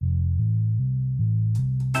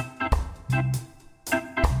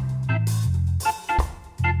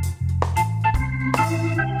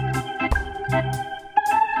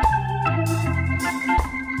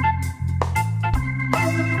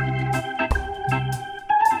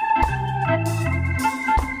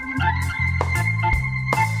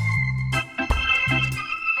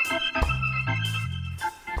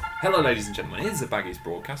Hello ladies and gentlemen, it's the Baggies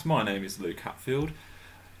broadcast. My name is Luke Hatfield.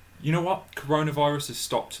 You know what? Coronavirus has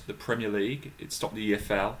stopped the Premier League, it's stopped the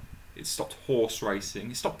EFL, it's stopped horse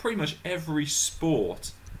racing, it's stopped pretty much every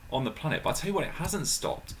sport on the planet. But I'll tell you what it hasn't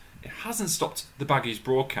stopped. It hasn't stopped the Baggies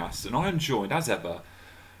broadcast, and I am joined, as ever,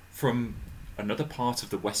 from another part of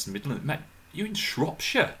the West Midlands. Mate, you're in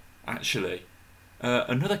Shropshire, actually.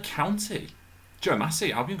 Another county. Joe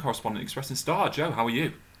Massey, Albion correspondent, Express and Star. Joe, how are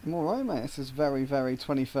you? I'm alright, mate. This is very, very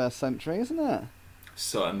 21st century, isn't it?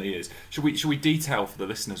 Certainly is. Should we detail for the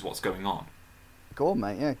listeners what's going on? Go on,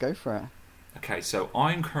 mate. Yeah, go for it. Okay, so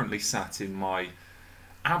I'm currently sat in my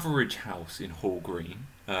average house in Hall Green.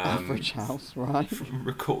 Average house, right?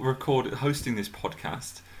 Hosting this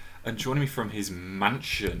podcast, and joining me from his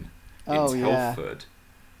mansion in yeah. Telford,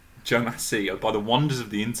 Joe Massey. By the wonders of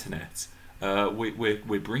the internet,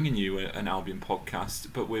 we're bringing you an Albion podcast,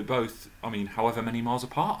 but we're both, however many miles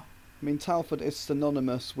apart. I mean, Telford is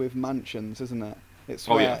synonymous with mansions, isn't it? It's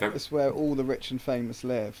where all the rich and famous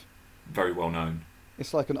live. Very well known.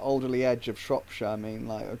 It's like an Alderley edge of Shropshire.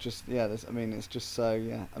 It's just so,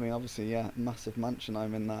 yeah. Obviously, yeah, massive mansion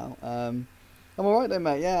I'm in now. I'm alright though,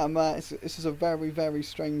 mate. Yeah, this is a very, very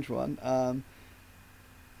strange one.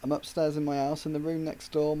 I'm upstairs in my house. In the room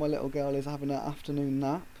next door, my little girl is having her afternoon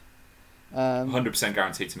nap. 100%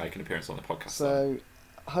 guaranteed to make an appearance on the podcast. So,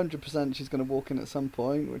 100% she's going to walk in at some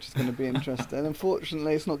point, which is going to be interesting.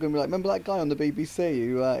 Unfortunately, it's not going to be like, remember that guy on the BBC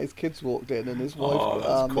who his kids walked in and his wife. Oh,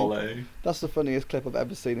 that's quality. That's the funniest clip I've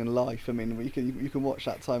ever seen in life. I mean, you can watch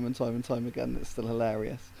that time and time and time again. It's still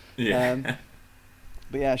hilarious. Yeah.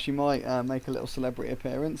 But yeah, she might make a little celebrity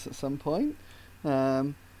appearance at some point.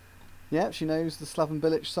 Yeah, she knows the Slaven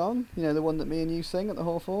Bilic song. You know, the one that me and you sing at the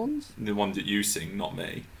Hawthorns. The one that you sing, not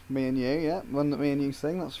me. Me and you, yeah. One that me and you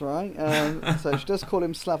sing, that's right. So she does call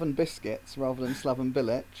him Slaven Biscuits rather than Slaven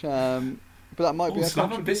Bilic. But that might be her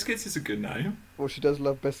Slaven Biscuits is a good name. Well, she does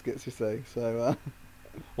love biscuits, you see. So.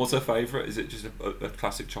 What's her favourite? Is it just a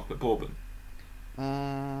classic chocolate bourbon?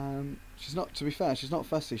 She's not. To be fair, she's not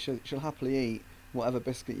fussy. She'll happily eat whatever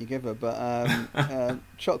biscuit you give her. But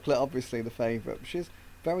chocolate, obviously, the favourite. She's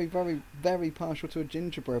very, very, very partial to a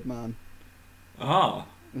gingerbread man. Ah.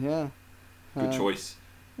 Yeah. Good choice.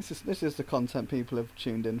 This is the content people have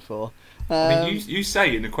tuned in for. You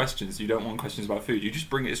say in the questions you don't want questions about food. You just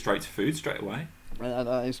bring it straight to food straight away.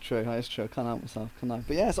 That is true. I can't help myself, can I?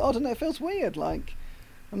 But yeah, it's odd, and it feels weird. Like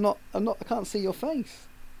I can't see your face.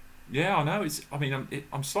 Yeah, I know.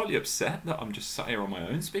 I'm slightly upset that I'm just sat here on my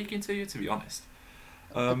own speaking to you. To be honest,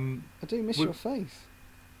 I do miss your face.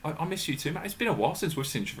 I miss you too, mate. It's been a while since we've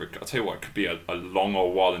seen each other. I'll tell you what, it could be a long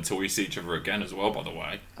old while until we see each other again as well, by the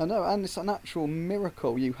way. I know, and it's an actual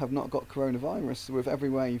miracle you have not got coronavirus with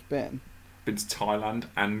everywhere you've been. Been to Thailand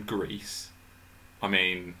and Greece. I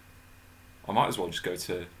might as well just go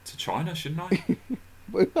to China, shouldn't I?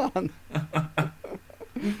 Wuhan.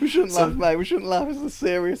 We shouldn't laugh, mate. We shouldn't laugh. It's a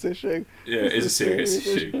serious issue. Yeah, it is a serious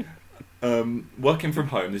issue. Working from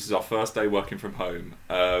home. This is our first day working from home.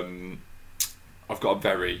 I've got a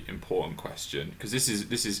very important question, because this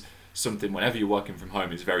is something, whenever you're working from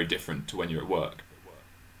home, is very different to when you're at work.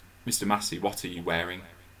 Mr. Massey, what are you wearing?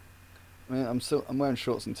 I'm wearing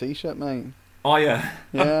shorts and t-shirt, mate. Oh yeah.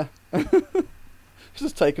 Yeah. It's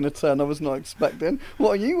just taking a turn I was not expecting. What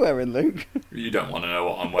are you wearing, Luke? You don't want to know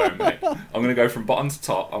what I'm wearing, mate. I'm going to go from bottom to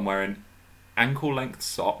top. I'm wearing ankle-length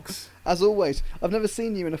socks. As always, I've never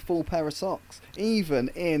seen you in a full pair of socks, even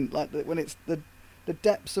in when it's the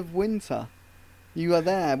depths of winter. You are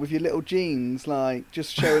there with your little jeans, like,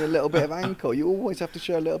 just showing a little bit of ankle. You always have to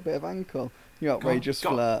show a little bit of ankle. You outrageous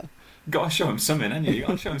flirt. Gotta show him something, ain't you? You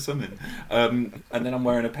gotta show him something. And then I'm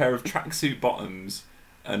wearing a pair of tracksuit bottoms,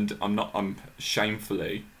 and I'm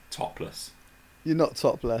shamefully topless. You're not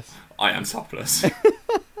topless. I am topless.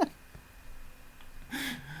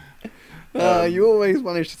 You always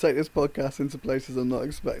manage to take this podcast into places I'm not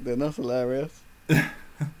expecting. That's hilarious.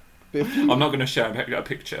 I'm not going to share a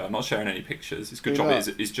picture. I'm not sharing any pictures. It's a good job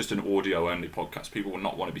it's just an audio-only podcast. People will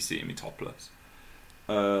not want to be seeing me topless.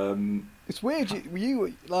 It's weird.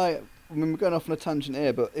 We're going off on a tangent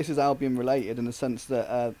here, but this is Albion related in the sense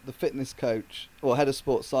that the fitness coach, or head of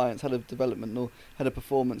sports science, head of development, or head of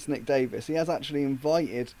performance, Nick Davis, he has actually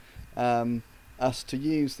invited us to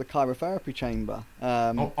use the cryotherapy chamber.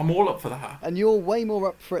 I'm all up for that. And you're way more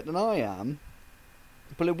up for it than I am,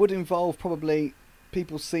 but it would involve probably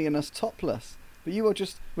people seeing us topless. But you are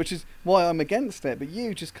just, which is why I'm against it, but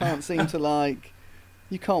you just can't seem to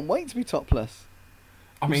you can't wait to be topless.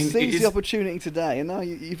 You seized the opportunity today, and now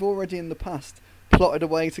you've already in the past plotted a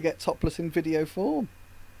way to get topless in video form.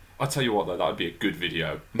 I'll tell you what though, that would be a good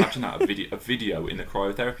video. Imagine that, a video in the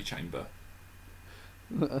cryotherapy chamber.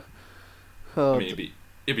 Oh, I mean,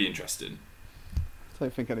 it'd be interesting. I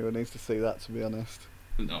don't think anyone needs to see that, to be honest.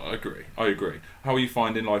 No, I agree. I agree. How are you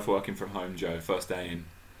finding life working from home, Joe? First day in.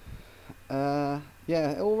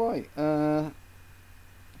 Yeah, all right.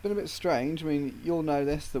 Been a bit strange. I mean, you'll know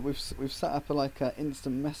this, that we've set up a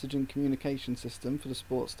instant messaging communication system for the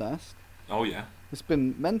sports desk. Oh yeah. It's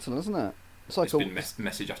been mental, isn't it? It's been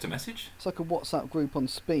message after message. It's like a WhatsApp group on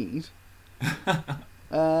speed.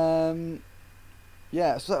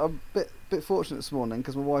 Yeah, so I'm a bit fortunate this morning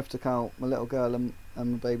because my wife took out my little girl and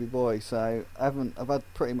my baby boy, so I've had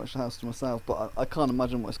pretty much the house to myself. But I can't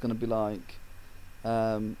imagine what it's going to be like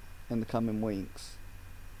in the coming weeks.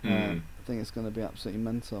 I think it's going to be absolutely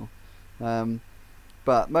mental.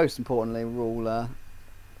 But most importantly, we're all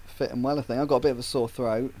fit and well. I think I've got a bit of a sore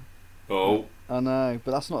throat. Oh. I know,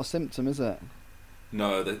 but that's not a symptom, is it?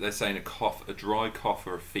 No, they're saying a cough, a dry cough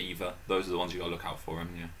or a fever. Those are the ones you got to look out for,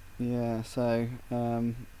 haven't you? Yeah, so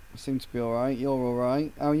seem to be alright. You're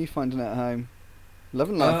alright. How are you finding it at home?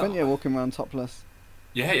 Loving life, aren't you? Walking around topless.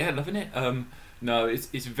 Yeah, loving it. No,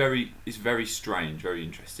 it's very strange, very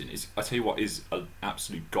interesting. I tell you what is an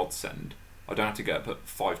absolute godsend. I don't have to get up at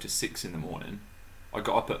 5 to 6 in the morning. I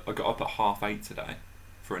got up at 8:30 today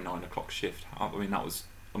for a 9 o'clock shift. I mean, that was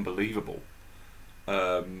unbelievable.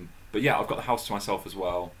 But yeah, I've got the house to myself as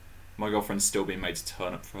well. My girlfriend's still being made to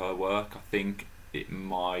turn up for her work. I think it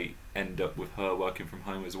might end up with her working from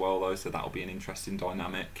home as well, though, so that'll be an interesting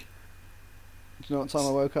dynamic. Do you know what time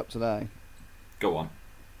I woke up today? Go on.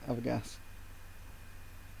 Have a guess.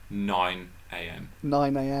 9 a.m.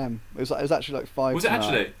 9 a.m. It was actually like 5 Was to it 9.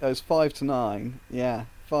 actually? It was 5 to 9. Yeah,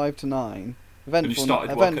 5 to 9. And you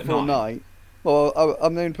started work at 9? Night. Well,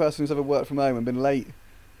 I'm the only person who's ever worked from home and been late.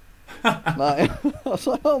 I was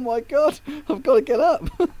like, oh my god, I've got to get up.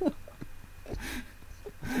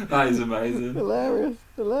 That is amazing. Hilarious.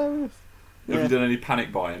 Have you done any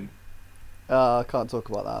panic buying? I can't talk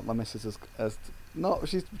about that. My missus has not.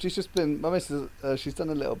 She's just been. My missus. She's done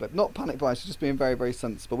a little bit. Not panic buying. She's just being very, very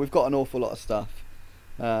sensible. We've got an awful lot of stuff.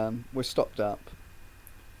 We're stocked up.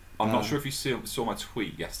 I'm not sure if you saw my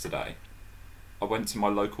tweet yesterday. I went to my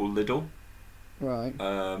local Lidl. Right.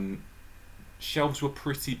 Shelves were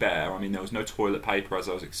pretty bare. I mean, there was no toilet paper as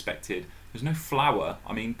I was expected. There's no flour.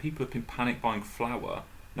 I mean, people have been panic buying flour.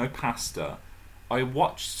 No pasta. I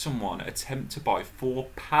watched someone attempt to buy 4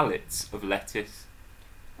 pallets of lettuce.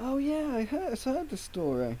 Oh yeah, I heard the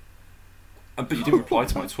story. But you didn't reply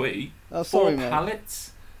to my tweet. Oh, sorry, 4 mate.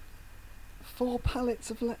 pallets? 4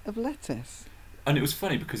 pallets of lettuce. And it was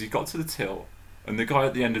funny because he got to the till, and the guy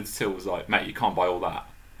at the end of the till was like, "Mate, you can't buy all that."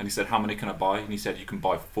 And he said, "How many can I buy?" And he said, "You can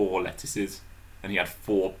buy 4 lettuces." And he had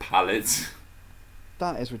 4 pallets.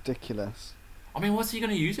 That is ridiculous. I mean, what's he going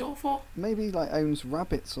to use it all for? Maybe he owns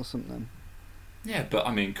rabbits or something. Yeah, but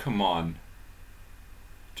I mean, come on.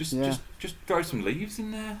 Just throw some leaves in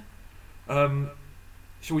there.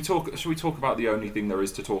 Shall we talk about the only thing there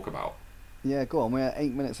is to talk about? Yeah, go on. We're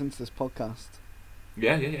 8 minutes into this podcast.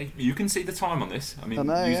 Yeah. You can see the time on this. I mean,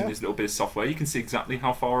 using this little bit of software, you can see exactly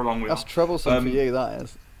how far along we are. That's troublesome for you, that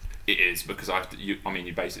is. It is, because I have to.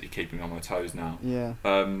 You're basically keeping me on my toes now. Yeah.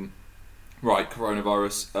 Right,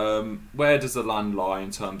 coronavirus. Where does the land lie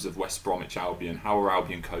in terms of West Bromwich Albion? How are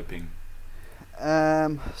Albion coping?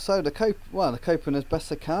 So they're coping as best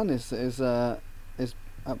they can is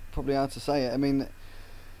probably how to say it. I mean,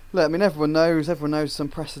 look, everyone knows it's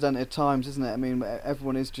unprecedented times, isn't it? I mean,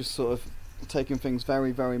 everyone is just sort of taking things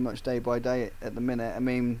very, very much day by day at the minute. I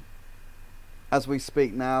mean, as we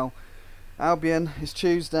speak now, Albion, it's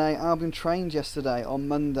Tuesday. Albion trained yesterday on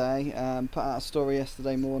Monday. Put out a story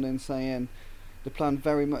yesterday morning saying the plan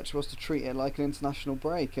very much was to treat it like an international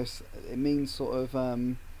break. It means sort of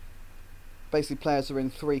basically players are in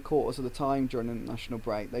 3/4 of the time during an international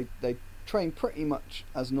break. They train pretty much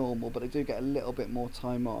as normal, but they do get a little bit more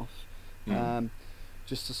time off,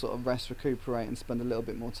 just to sort of rest, recuperate, and spend a little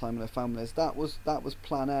bit more time with their families. That was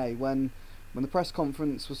plan A. When the press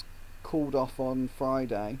conference was called off on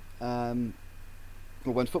Friday, or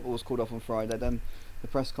when football was called off on Friday, then the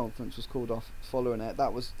press conference was called off following it.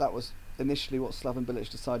 That was initially what Slaven Bilic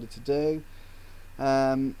decided to do.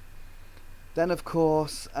 Then of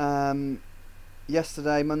course,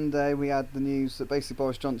 yesterday, Monday, we had the news that basically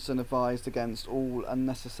Boris Johnson advised against all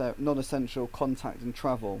unnecessary, non-essential contact and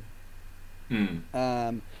travel.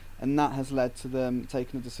 And that has led to them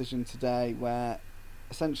taking a decision today where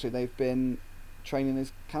essentially they've been training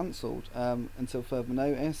is cancelled until further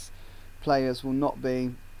notice. Players will not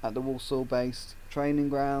be at the Walsall-based training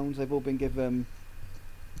grounds. They've all been given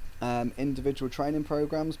individual training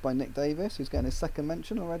programs by Nick Davis, who's getting his second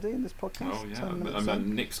mention already in this podcast. Oh yeah,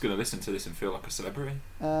 Nick's going to listen to this and feel like a celebrity.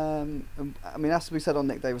 I mean, as we said on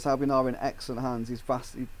Nick Davis, Albion are in excellent hands. He's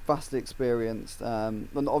vastly experienced.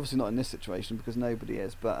 Obviously not in this situation because nobody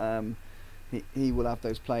is, but he will have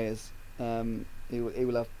those players. He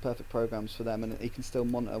will have perfect programs for them, and he can still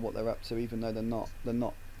monitor what they're up to, even though they're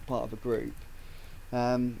not part of a group.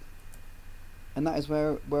 And that is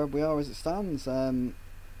where we are as it stands.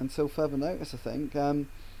 Until further notice, I think.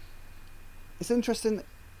 It's interesting.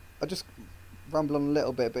 I just ramble on a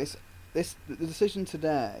little bit, but the decision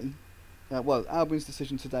today. Albion's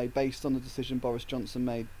decision today, based on the decision Boris Johnson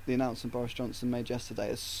made, the announcement Boris Johnson made yesterday,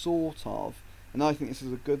 is sort of, and I think this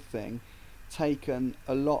is a good thing, taken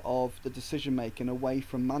a lot of the decision making away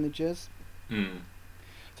from managers. I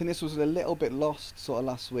think this was a little bit lost sort of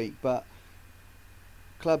last week, but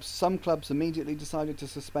some clubs immediately decided to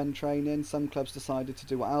suspend training. Some clubs decided to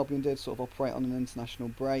do what Albion did, sort of operate on an international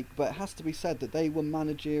break. But it has to be said that they were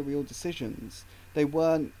managerial decisions. They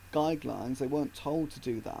weren't guidelines. They weren't told to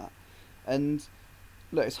do that. And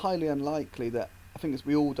look, it's highly unlikely that, I think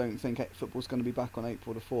we all don't think football's going to be back on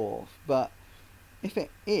April the 4th. But if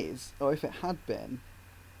it is, or if it had been,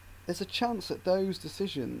 there's a chance that those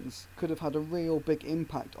decisions could have had a real big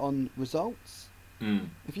impact on results.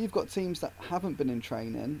 If you've got teams that haven't been in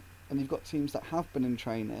training, and you've got teams that have been in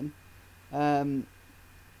training, and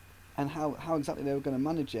how exactly they were going to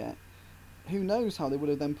manage it, who knows how they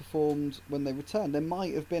would have then performed when they returned. There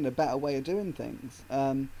might have been a better way of doing things,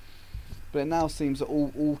 but it now seems that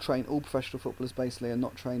all professional footballers basically are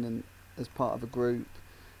not training as part of a group.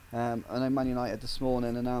 I know Man United this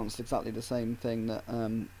morning announced exactly the same thing that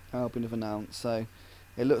Albion have announced, so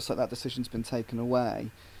it looks like that decision's been taken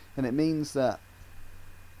away, and it means that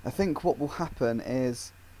I think what will happen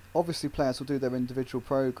is, obviously players will do their individual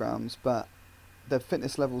programs, but their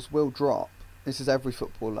fitness levels will drop. This is every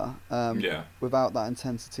footballer, without that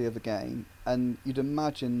intensity of a game. And you'd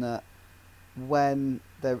imagine that when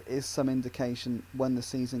there is some indication when the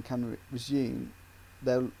season can resume,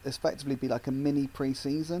 there'll effectively be like a mini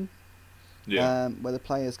pre-season, where the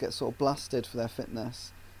players get sort of blasted for their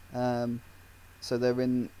fitness, so they're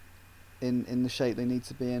in the shape they need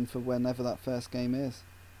to be in for whenever that first game is.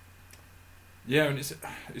 Yeah, and it's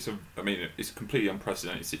a completely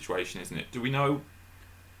unprecedented situation, isn't it? Do we know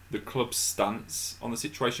the club's stance on the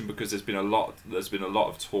situation? Because there's been a lot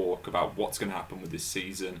of talk about what's going to happen with this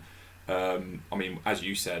season. As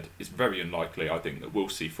you said, it's very unlikely, I think, that we'll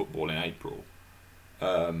see football in April.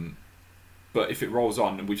 But if it rolls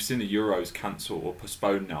on, and we've seen the Euros cancelled or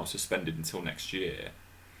postponed now, suspended until next year,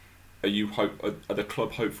 are the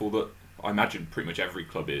club hopeful that? I imagine pretty much every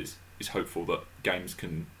club is hopeful that games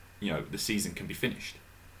can. The season can be finished.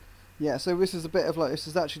 Yeah, so this is this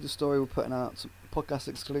is actually the story we're putting out, podcast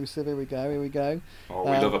exclusive. Here we go. Oh,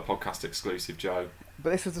 we love a podcast exclusive, Joe.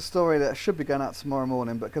 But this is the story that should be going out tomorrow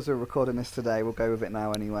morning, but because we're recording this today, we'll go with it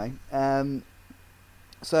now anyway.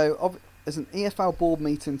 So there's an EFL board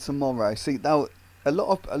meeting tomorrow. See, now an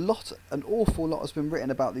awful lot has been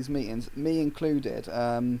written about these meetings, me included.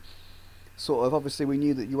 Obviously we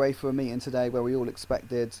knew that UEFA were meeting today, where we all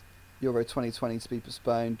expected Euro 2020 to be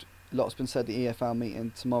postponed. A lot's been said. The EFL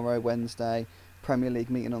meeting tomorrow, Wednesday. Premier League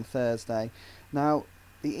meeting on Thursday. Now,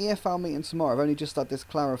 the EFL meeting tomorrow, I've only just had this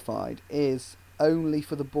clarified, is only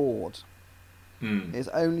for the board. It's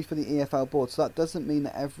only for the EFL board. So that doesn't mean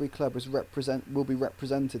that every club will be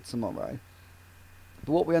represented tomorrow.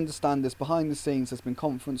 But what we understand is, behind the scenes, there's been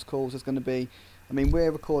conference calls. There's going to be, we're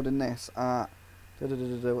recording this at,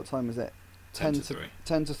 what time is it? 10 to 3.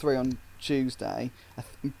 10 to 3 on Tuesday.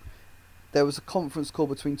 There was a conference call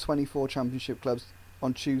between 24 Championship clubs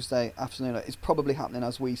on Tuesday afternoon. It's probably happening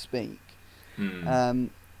as we speak. Now,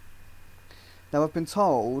 I've been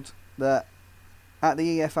told that at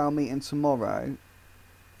the EFL meeting tomorrow,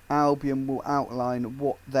 Albion will outline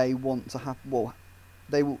what they want to happen. Well,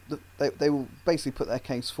 they will basically put their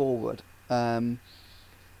case forward. Their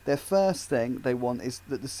first thing they want is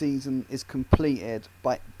that the season is completed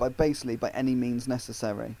by any means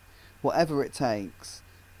necessary, whatever it takes.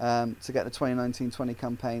 To get the 2019-20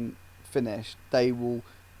 campaign finished, they will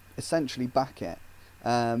essentially back it.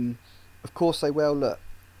 Of course they will. Look,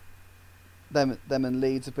 them and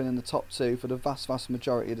Leeds have been in the top two for the vast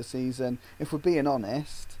majority of the season. If we're being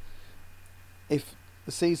honest, if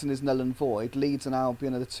the season is null and void, Leeds and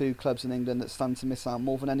Albion are the two clubs in England that stand to miss out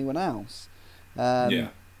more than anyone else.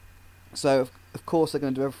 So of course they're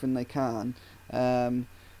going to do everything they can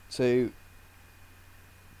to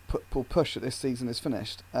push that this season is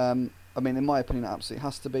finished. In my opinion, it absolutely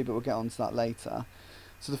has to be, but we'll get on to that later.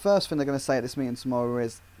 So the first thing they're going to say at this meeting tomorrow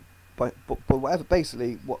is, but whatever,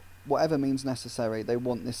 basically, whatever means necessary, they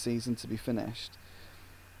want this season to be finished.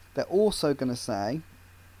 They're also going to say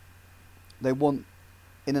they want,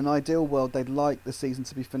 in an ideal world, they'd like the season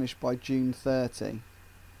to be finished by June 30.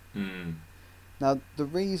 Now, the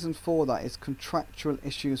reason for that is contractual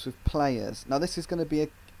issues with players. Now, this is going to be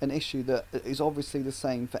an issue that is obviously the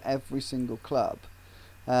same for every single club.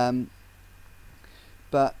 But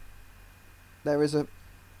there is a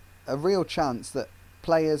real chance that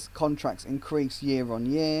players' contracts increase year on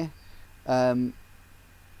year, and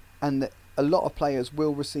that a lot of players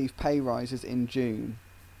will receive pay rises in June,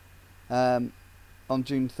 on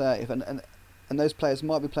June 30th, and those players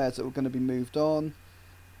might be players that are going to be moved on.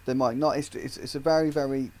 They might not. It's a very,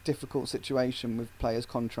 very difficult situation with players'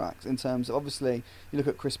 contracts in terms of, obviously, you look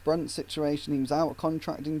at Chris Brunt's situation. He was out of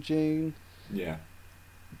contract in June. Yeah.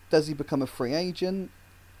 Does he become a free agent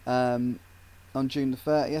on June the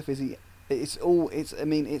 30th? Is he? It's all. It's. I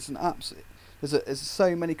mean, it's an absolute. There's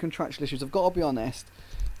so many contractual issues. I've got to be honest.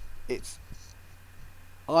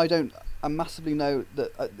 I massively know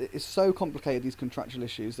that it's so complicated, these contractual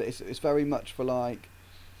issues, that it's very much for like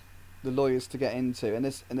the lawyers to get into, and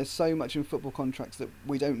there's so much in football contracts that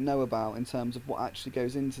we don't know about in terms of what actually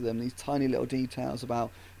goes into them. These tiny little details about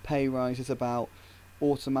pay rises, about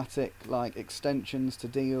automatic like extensions to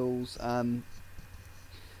deals, and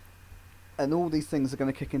all these things are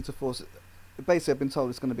going to kick into force. Basically, I've been told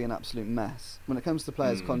it's going to be an absolute mess when it comes to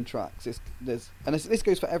players' contracts. This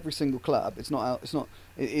goes for every single club. It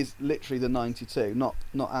is literally the 92, not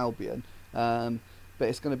Albion, but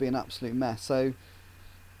it's going to be an absolute mess. So,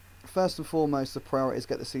 first and foremost, the priority is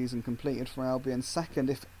get the season completed for Albion.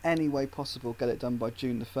 Second, if any way possible, get it done by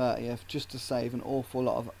June the 30th, just to save an awful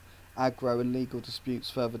lot of aggro and legal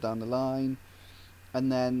disputes further down the line.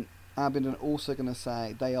 And then Albion are also going to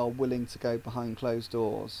say they are willing to go behind closed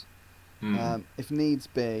doors. If needs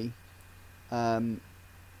be, they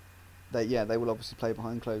will obviously play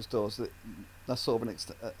behind closed doors. That's sort of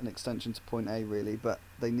an extension to point A, really. But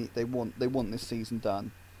they want this season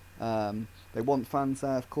done. They want fans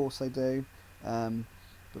there, of course they do.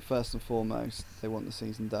 But first and foremost, they want the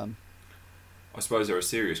season done. I suppose there are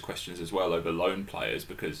serious questions as well over loan players,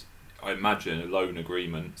 because I imagine a loan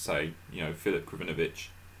agreement, say, Filip Krivinovic,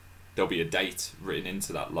 there'll be a date written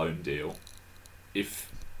into that loan deal.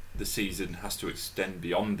 If the season has to extend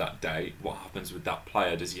beyond that date, what happens with that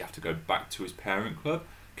player? Does he have to go back to his parent club?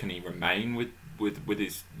 Can he remain with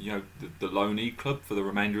his the loanee club for the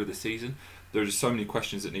remainder of the season? There are just so many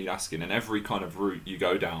questions that need asking, and every kind of route you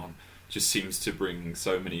go down just seems to bring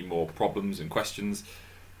so many more problems and questions.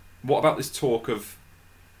 What about this talk of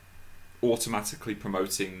automatically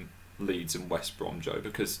promoting Leeds and West Brom, Joe?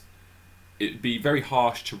 Because it'd be very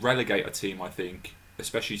harsh to relegate a team, I think,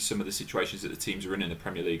 especially some of the situations that the teams are in the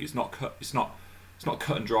Premier League. It's not cut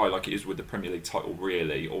and dry like it is with the Premier League title,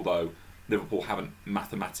 really, although Liverpool haven't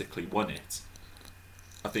mathematically won it.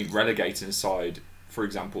 I think relegating aside, for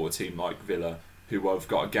example, a team like Villa, who have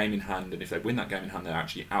got a game in hand, and if they win that game in hand, they're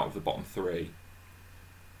actually out of the bottom three.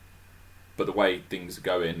 But the way things are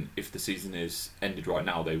going, if the season is ended right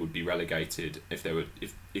now, they would be relegated if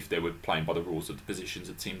they were playing by the rules of the positions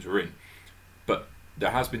that teams were in. But there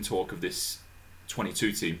has been talk of this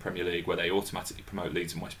 22-team Premier League where they automatically promote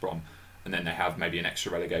Leeds and West Brom, and then they have maybe an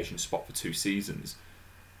extra relegation spot for 2 seasons.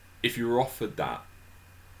 If you were offered that,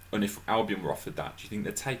 and if Albion were offered that, do you think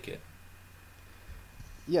they'd take it?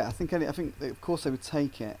 Yeah, I think of course they would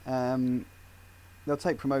take it. They'll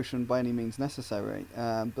take promotion by any means necessary,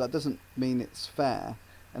 but that doesn't mean it's fair,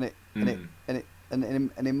 and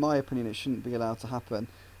in my opinion, it shouldn't be allowed to happen.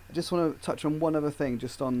 I just want to touch on one other thing,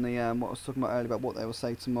 just on the what I was talking about earlier about what they will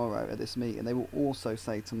say tomorrow at this meeting. They will also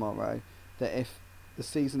say tomorrow that if the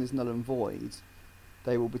season is null and void,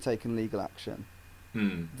 they will be taking legal action.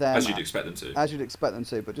 As you'd expect them to. As you'd expect them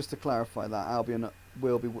to, but just to clarify that, Albion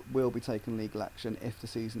will be taking legal action if the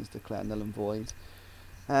season is declared null and void.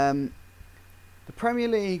 The Premier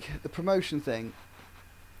League, the promotion thing,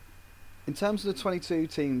 in terms of the 22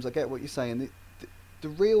 teams, I get what you're saying. The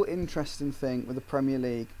real interesting thing with the Premier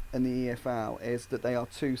League and the EFL is that they are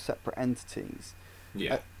 2 separate entities.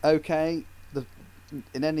 Yeah.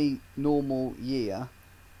 In any normal year,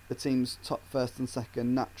 the teams top, first and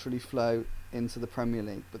second naturally flow into the Premier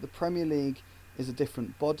League. But the Premier League is a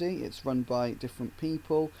different body. It's run by different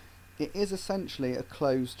people. It is essentially a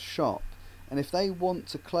closed shop. And if they want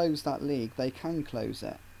to close that league, they can close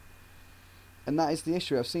it. And that is the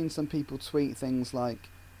issue. I've seen some people tweet things like,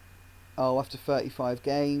 after 35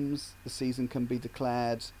 games, the season can be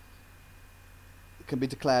declared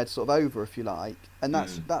sort of over, if you like. And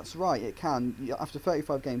that's right, it can. After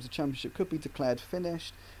 35 games, the Championship could be declared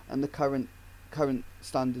finished, and the current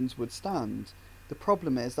standings would stand. The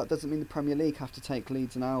problem is that doesn't mean the Premier League have to take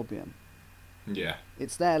Leeds and Albion. Yeah.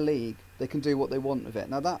 It's their league. They can do what they want with it.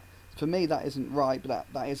 Now that, for me, that isn't right, but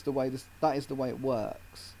that is the way it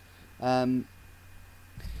works.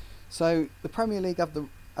 So the Premier League have the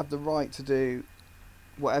right to do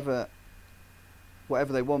whatever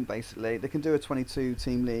they want. Basically, they can do a 22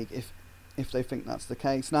 team league if they think that's the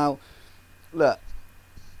case. Now, look,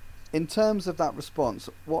 in terms of that response,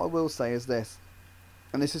 what I will say is this,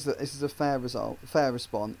 and this is a fair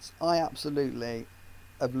response. I absolutely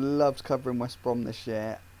have loved covering West Brom this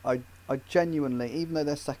year. I genuinely, even though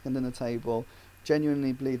they're second in the table,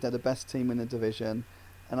 genuinely believe they're the best team in the division,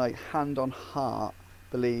 and I hand on heart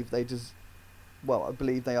believe I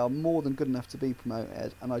believe they are more than good enough to be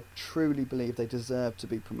promoted, and I truly believe they deserve to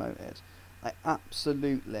be promoted. I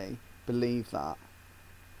absolutely believe that.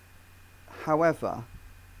 However,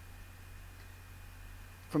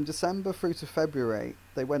 from December through to February,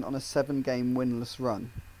 they went on a 7-game winless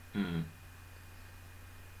run. Mm.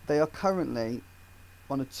 They are currently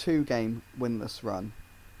on a 2-game winless run.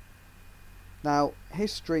 Now,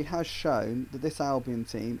 history has shown that this Albion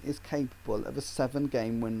team is capable of a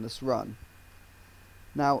 7-game winless run.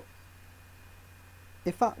 Now,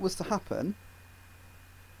 if that was to happen,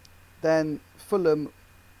 then Fulham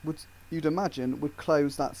you'd imagine, would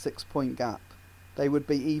close that 6-point gap. They would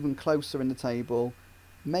be even closer in the table,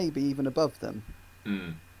 maybe even above them.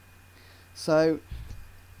 Mm. So,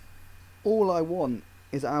 all I want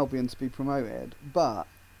is Albion to be promoted, but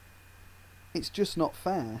it's just not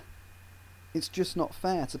fair. It's just not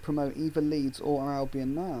fair to promote either Leeds or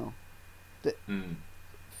Albion now.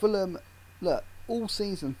 Fulham, look, all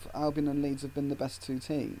season Albion and Leeds have been the best two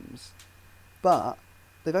teams, but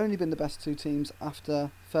they've only been the best two teams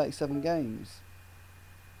after 37 games.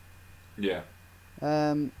 Yeah.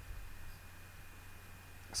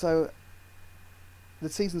 So the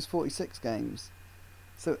season's 46 games.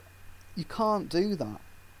 So you can't do that.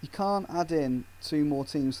 You can't add in 2 more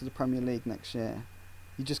teams to the Premier League next year.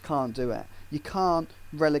 You just can't do it. You can't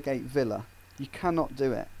relegate Villa. You cannot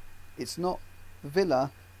do it. It's not...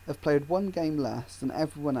 Villa have played 1 game less than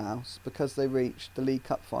everyone else because they reached the League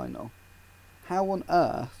Cup final. How on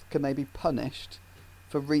earth can they be punished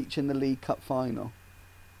for reaching the League Cup final?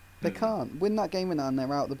 They can't. Win that game in hand,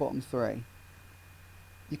 they're out the bottom 3.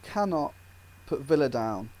 You cannot put Villa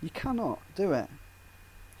down. You cannot do it.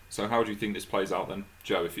 So how do you think this plays out then,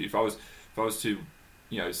 Joe? If I was to,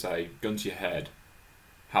 say, gun to your head,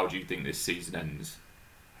 how do you think this season ends?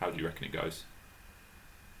 How do you reckon it goes?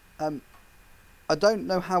 I don't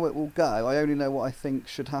know how it will go. I only know what I think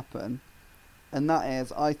should happen. And that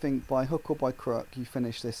is, I think by hook or by crook, you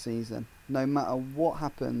finish this season. No matter what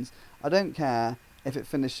happens. I don't care if it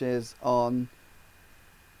finishes on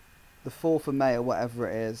the 4th of May or whatever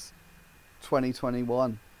it is,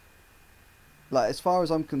 2021. Like, as far as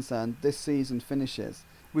I'm concerned, this season finishes.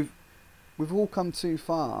 We've all come too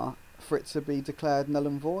far for it to be declared null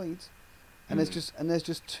and void. And there's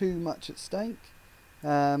just too much at stake.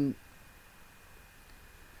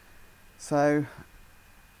 So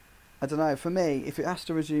I don't know. For me, if it has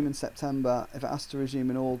to resume in September, if it has to resume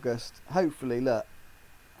in August, hopefully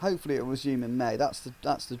it'll resume in May. That's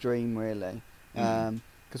the dream, really.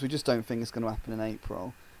 Because we just don't think it's going to happen in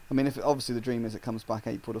April. I mean, obviously the dream is it comes back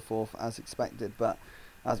April the 4th as expected, but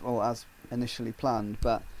as initially planned.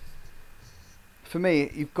 But for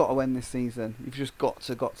me, you've got to end this season. You've just got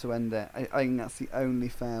to end it. I think that's the only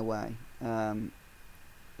fair way that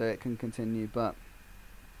it can continue. But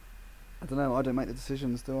I don't know. I don't make the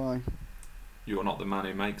decisions, do I? You're not the man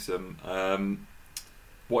who makes them.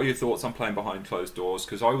 What are your thoughts on playing behind closed doors?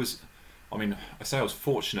 Because I was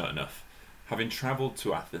fortunate enough, having travelled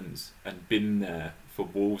to Athens and been there for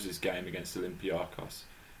Wolves' game against Olympiacos.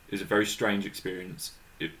 It was a very strange experience.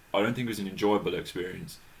 I don't think it was an enjoyable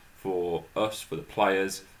experience for us, for the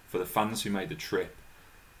players, for the fans who made the trip.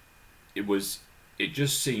 It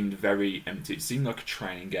just seemed very empty. It seemed like a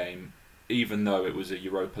training game, even though it was a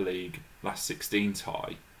Europa League last 16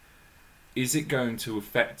 tie. Is it going to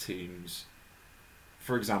affect teams,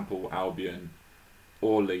 for example, Albion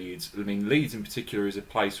or Leeds? I mean, Leeds in particular is a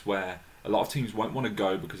place where a lot of teams won't want to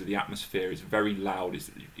go because of the atmosphere. It's very loud.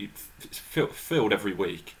 It's filled every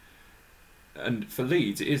week. And for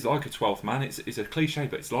Leeds, it is like a 12th man. It's a cliche,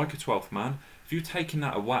 but it's like a 12th man. If you're taking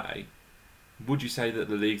that away, would you say that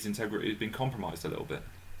the league's integrity has been compromised a little bit?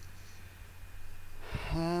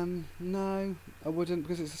 No, I wouldn't,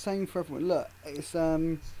 because it's the same for everyone. Look, it's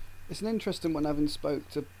an interesting one, having spoke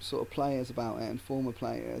to sort of players about it and former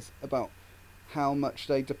players about how much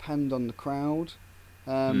they depend on the crowd.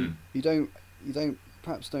 You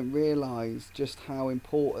perhaps don't realise just how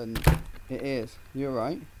important it is. You're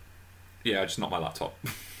right. Yeah, just not my laptop.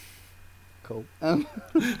 Cool.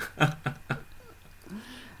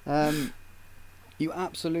 You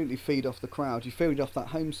absolutely feed off the crowd. You feed off that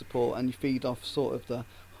home support, and you feed off sort of the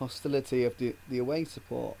hostility of the away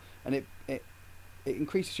support, and it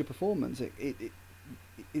increases your performance. It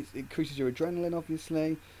increases your adrenaline,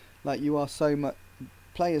 obviously. Like, you are so much.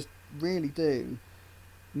 Players really do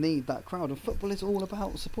need that crowd, and football is all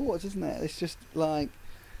about supporters, isn't it? It's just like,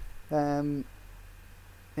 it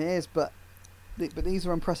is, but these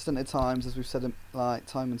are unprecedented times, as we've said like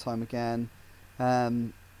time and time again.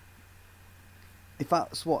 If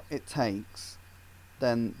that's what it takes,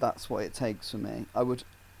 then that's what it takes for me. I would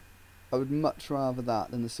much rather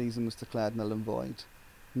that than the season was declared null and void.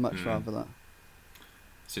 Much rather that.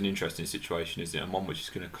 It's an interesting situation, isn't it? And one which is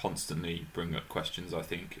going to constantly bring up questions, I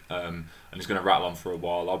think, and it's going to rattle on for a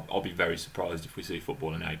while. I'll be very surprised if we see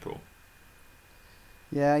football in April.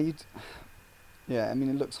 Yeah, yeah. I mean,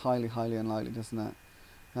 it looks highly, highly unlikely, doesn't it?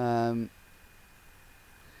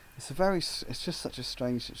 It's just such a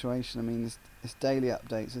strange situation. I mean, it's daily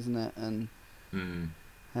updates, isn't it? And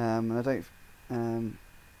and I don't.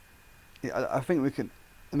 I think we could.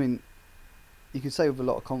 I mean, you can say with a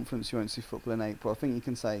lot of confidence you won't see football in April. I think you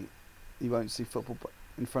can say you won't see football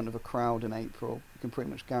in front of a crowd in April. You can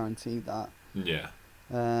pretty much guarantee that. Yeah.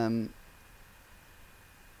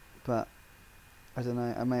 But I don't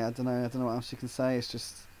know. I don't know what else you can say. It's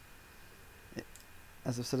just,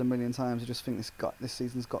 as I've said a million times, I just think this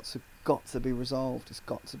season's got to be resolved. It's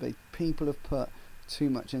got to be. People have put too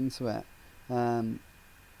much into it.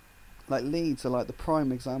 Like Leeds are like the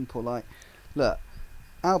prime example. Like, look,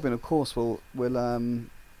 Albion, of course, will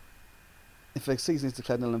if the season is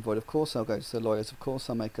declared null and void, of course they'll go to the lawyers. Of course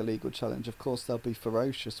they'll make a legal challenge. Of course they'll be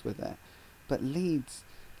ferocious with it. But Leeds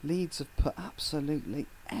have put absolutely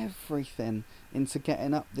everything into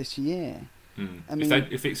getting up this year. I mean,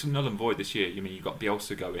 if it's null and void this year, you mean you've got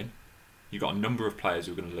Bielsa going, you've got a number of players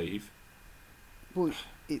who are going to leave. Well,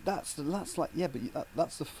 that's like, yeah, but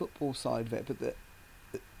that's the football side of it. But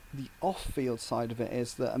the off-field side of it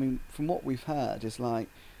is that, I mean, from what we've heard, is like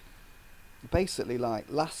basically like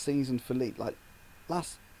last season for Leeds,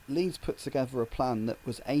 Leeds put together a plan that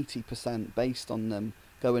was 80% based on them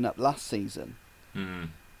going up last season.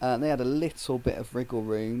 And they had a little bit of wriggle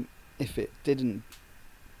room if it didn't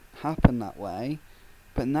happen that way,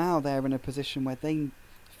 but now they're in a position where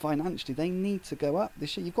financially they need to go up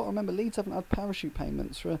this year. You've got to remember, Leeds haven't had parachute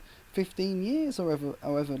payments for 15 years or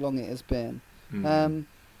however long it has been.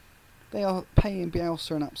 They are paying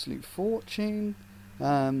Bielsa an absolute fortune.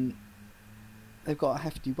 They've got a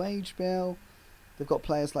hefty wage bill. They've got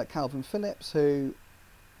players like Calvin Phillips, who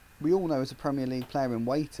we all know is a Premier League player in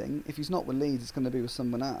waiting. If he's not with Leeds, it's going to be with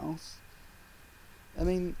someone else. I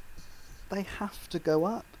mean, they have to go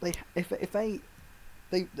up. They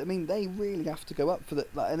really have to go up for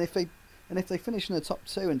that. Like, and if they finish in the top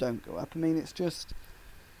two and don't go up, I mean, it's just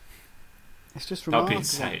remarkable. That'd be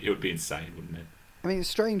insane. It would be insane, wouldn't it? I mean, it's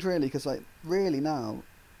strange, really, because like really now,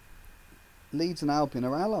 Leeds and Albion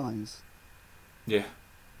are allies. Yeah.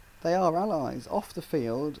 They are allies. Off the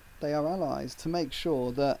field, they are allies to make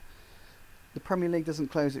sure that the Premier League doesn't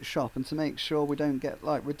close its shop, and to make sure we don't get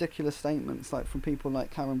like ridiculous statements like from people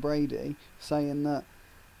like Karen Brady saying that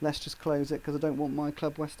let's just close it because I don't want my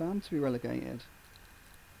club West Ham to be relegated.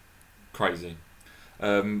 Crazy.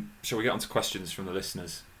 Shall we get on to questions from the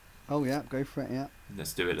listeners? Oh yeah, go for it, yeah.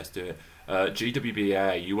 Let's do it.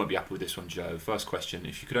 GWBA, you won't be happy with this one, Joe. First question: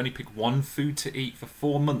 if you could only pick one food to eat for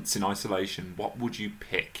 4 months in isolation, what would you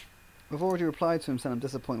pick? I've already replied to him saying I'm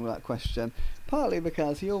disappointed with that question. Partly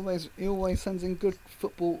because he always sends in good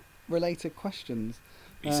football related questions.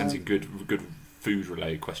 He sends in good food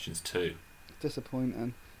related questions too.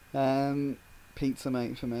 Disappointing. Pizza,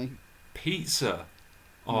 mate, for me. Pizza?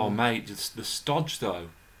 Oh, mate, the stodge though.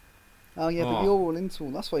 Oh yeah, but you're all into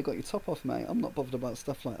all. That's why you got your top off, mate. I'm not bothered about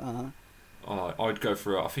stuff like that. I'd go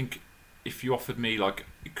for it. I think if you offered me I'm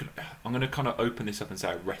going to kind of open this up and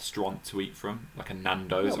say a restaurant to eat from, like a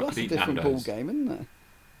Nando's. Well, that's a different ball game, isn't it?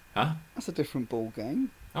 Huh? That's a different ball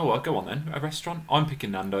game. Oh, well, go on then. A restaurant. I'm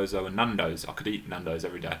picking Nando's though, and Nando's. I could eat Nando's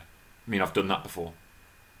every day. I mean, I've done that before.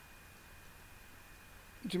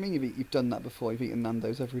 What do you mean you've done that before? You've eaten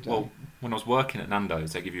Nando's every day? Well, when I was working at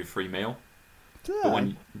Nando's, they give you a free meal. Do But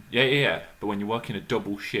they? But when you're working a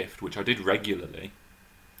double shift, which I did regularly,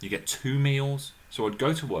 you get 2 meals. So I'd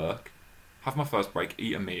go to work, have my first break,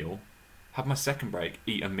 eat a meal, have my second break,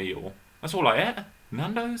 eat a meal. That's all I ate.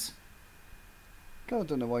 Nando's. God, I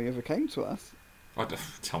don't know why you ever came to us.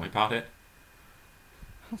 Tell me about it.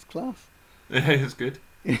 That's class. Yeah, it's good.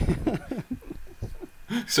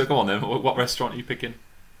 So go on then. What restaurant are you picking?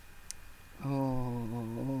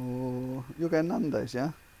 Oh, you're going Nando's,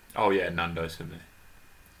 yeah? Oh yeah, Nando's for me.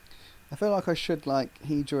 I feel like I should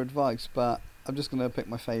heed your advice, but I'm just gonna pick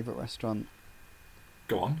my favourite restaurant,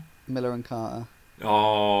 Go on. Miller and Carter.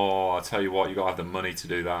 Oh, I tell you what, you gotta have the money to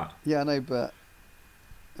do that. Yeah, I know, but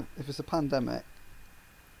if it's a pandemic,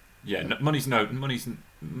 Yeah, money's no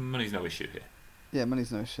issue here. yeah,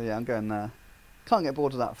 money's no issue. Yeah, I'm going there. Can't get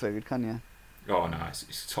bored of that food, can you? Oh no,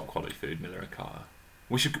 it's top quality food, Miller and Carter.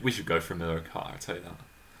 We should go for a Miller and Carter. I tell you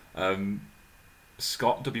that.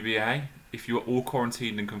 Scott WBA, if you were all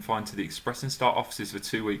quarantined and confined to the Express and Start offices for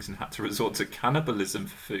 2 weeks and had to resort to cannibalism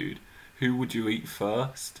for food, who would you eat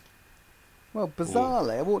first? Well,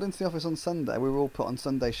 bizarrely, I walked into the office on Sunday. We were all put on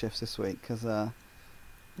Sunday shifts this week because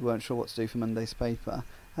we weren't sure what to do for Monday's paper.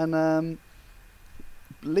 And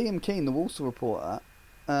Liam Keane, the Walsall reporter,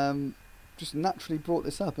 just naturally brought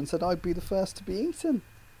this up and said I'd be the first to be eaten.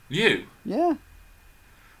 You? Yeah.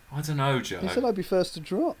 I don't know, Joe. He said I'd be first to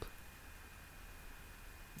drop.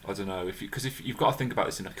 I don't know if you've got to think about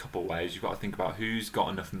this in a couple of ways. You've got to think about who's got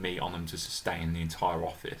enough meat on them to sustain the entire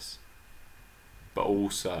office, but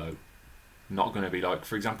also not going to be like,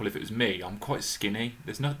 for example, if it was me, I'm quite skinny.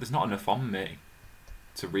 There's not enough on me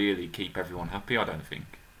to really keep everyone happy. I don't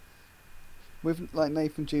think. With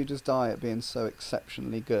Nathan Judah's diet being so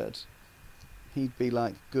exceptionally good, he'd be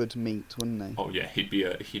like good meat, wouldn't he? Oh yeah, he'd be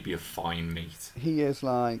a fine meat. He is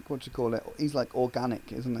like, what do you call it? He's like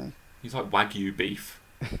organic, isn't he? He's like Wagyu beef.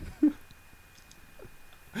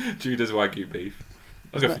 Judah's Wagyu beef.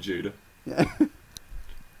 I'll go for Judah. Yeah.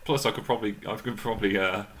 Plus, I could probably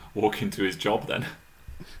walk into his job then.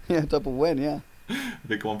 Yeah, double win. Yeah.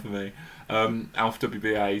 Big one for me. Alf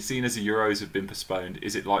WBA, seeing as the Euros have been postponed,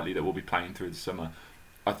 is it likely that we'll be playing through the summer?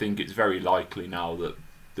 I think it's very likely now that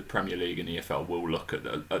the Premier League and EFL will look at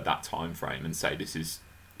that time frame and say, this is,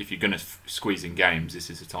 if you're going to squeeze in games,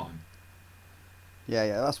 this is the time.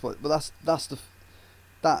 Yeah. That's what. But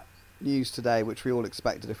that news today, which we all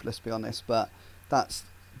expected, if let's be honest. But that's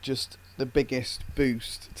just the biggest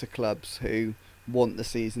boost to clubs who want the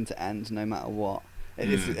season to end no matter what.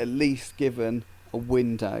 It is at least given a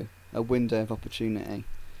window of opportunity.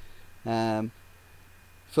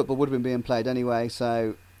 Football would have been being played anyway,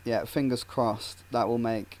 so yeah, fingers crossed that will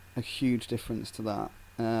make a huge difference to that.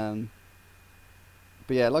 But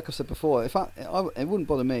yeah, like I said before, it wouldn't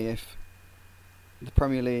bother me if the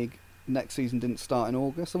Premier League next season didn't start in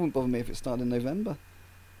August. It wouldn't bother me if it started in November.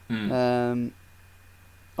 I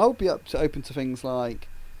would be open to things like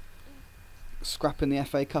scrapping the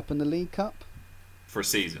FA Cup and the League Cup. For a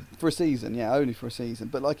season? For a season, yeah, only for a season.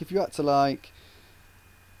 But like, if you had to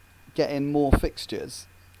get in more fixtures.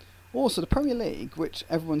 Also, the Premier League, which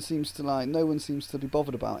everyone seems to no one seems to be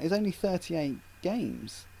bothered about, is only 38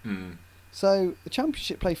 games. So the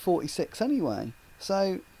Championship play 46 anyway.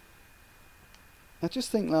 So I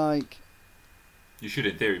just think you should,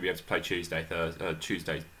 in theory, be able to play Tuesday,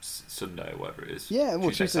 Sunday, or whatever it is. Yeah,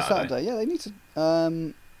 well, Tuesday, Saturday. Yeah, they need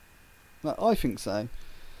to. I think so.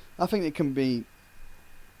 I think it can be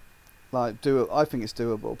I think it's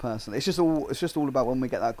doable personally. It's just all about when we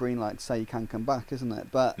get that green light to say you can come back, isn't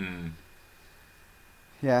it? But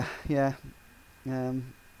yeah. That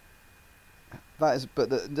is,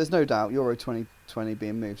 but there's no doubt Euro 2020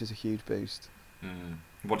 being moved is a huge boost.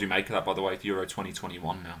 What do you make of that, by the way? Euro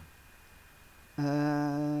 2021 now.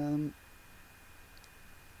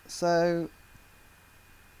 So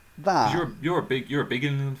that you're a big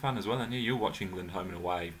England fan as well, aren't you? You'll watch England home and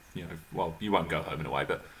away. Well, you won't go home and away,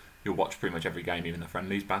 but you'll watch pretty much every game, even the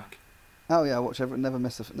friendlies back. Oh yeah, I watch never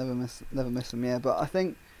miss them. Yeah, but I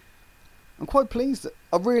think I'm quite pleased.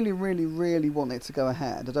 I really, really, really want it to go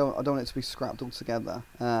ahead. I don't want it to be scrapped altogether.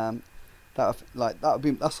 That's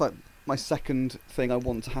like my second thing I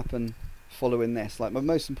want to happen following this. Like, my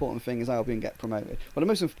most important thing is Albion get promoted. Well, the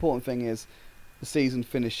most important thing is the season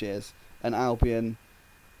finishes and Albion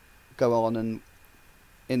go on and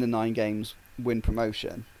in the 9 games win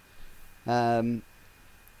promotion.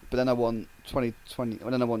 But then I want 2020.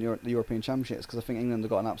 Then I want the European Championships, because I think England have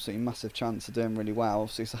got an absolutely massive chance of doing really well.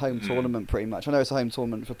 Obviously, it's a home tournament pretty much. I know it's a home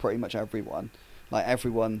tournament for pretty much everyone. Like,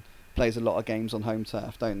 everyone plays a lot of games on home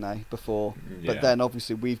turf, don't they? Before, but then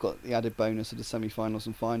obviously we've got the added bonus of the semi-finals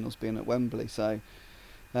and finals being at Wembley. So,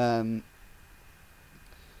 and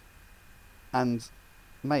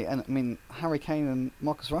mate, and I mean, Harry Kane and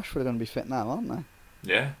Marcus Rashford are going to be fit now, aren't they?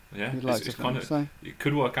 Yeah. It's kind of, it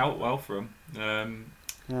could work out well for them.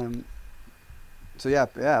 So yeah,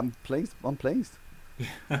 I'm pleased.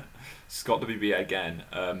 Scott WB again.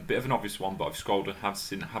 Bit of an obvious one, but I've scrolled and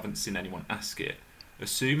haven't seen anyone ask it.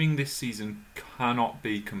 Assuming this season cannot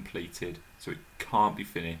be completed, so it can't be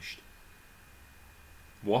finished,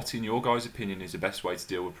 What, in your guys' opinion, is the best way to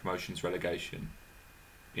deal with promotions relegation?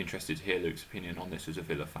 Interested to hear Luke's opinion on this as a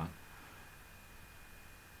Villa fan.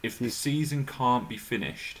 If the season can't be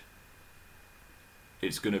finished,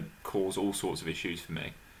 it's going to cause all sorts of issues for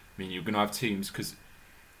me. I mean, you're going to have teams, because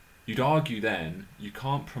you'd argue then you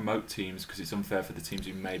can't promote teams because it's unfair for the teams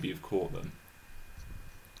who maybe have caught them.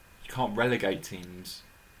 You can't relegate teams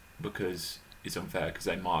because it's unfair because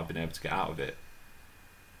they might have been able to get out of it.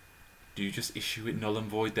 Do you just issue it null and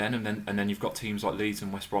void then? And then you've got teams like Leeds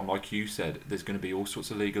and West Brom, like you said, there's going to be all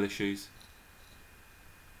sorts of legal issues.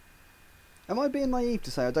 Am I being naive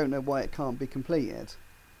to say I don't know why it can't be completed?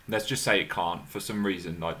 Let's just say it can't. For some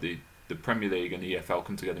reason, like the Premier League and the EFL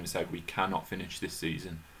come together and say, we cannot finish this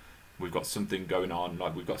season. We've got something going on,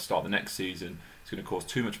 like we've got to start the next season. It's going to cause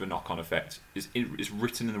too much of a knock-on effect. It's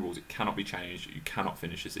written in the rules. It cannot be changed. You cannot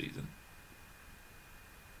finish the season.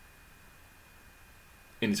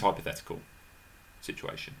 In this hypothetical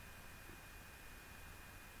situation.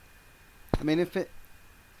 I mean, I'm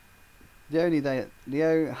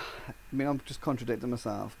just contradicting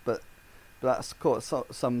myself, but that sort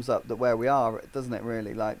of sums up that where we are, doesn't it?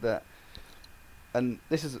 Really, like that. And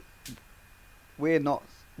this is, we're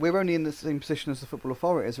only in the same position as the football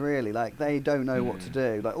authorities. Really, like they don't know what to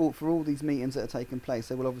do. Like for all these meetings that are taking place,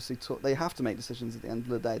 they will obviously they have to make decisions at the end of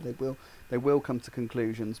the day. They will come to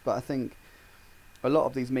conclusions, but I think a lot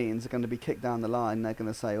of these meetings are going to be kicked down the line. They're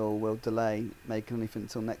going to say, "Oh, we'll delay making anything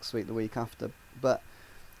until next week, the week after." But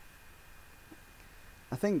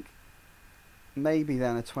I think maybe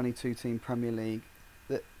then a 22-team Premier League.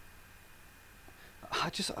 That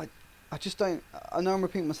I just don't. I know I'm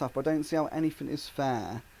repeating myself, but I don't see how anything is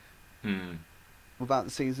fair without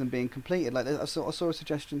the season being completed. Like I saw a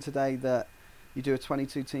suggestion today that you do a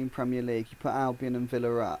 22-team Premier League, you put Albion and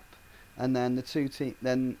Villa up, and then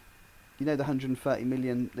then. You know the 130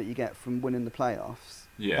 million that you get from winning the playoffs?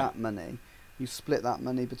 Yeah. That money. You split that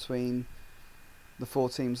money between the 4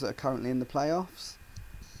 teams that are currently in the playoffs.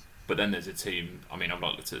 But then there's a team, I mean, I'm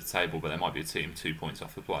not looked at the table, but there might be a team 2 points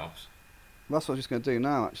off the playoffs. That's what I'm just going to do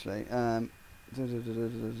now, actually. Oh,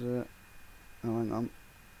 hang on.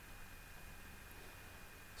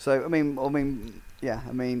 So, I mean,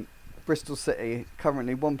 Bristol City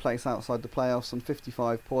currently 1 place outside the playoffs on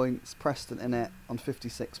 55 points. Preston in it on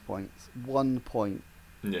 56 points. 1 point.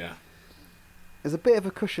 Yeah. There's a bit of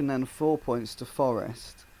a cushion then, 4 points to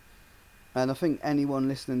Forest. And I think anyone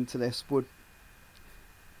listening to this I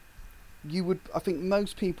think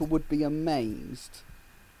most people would be amazed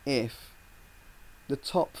if the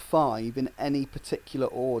top 5 in any particular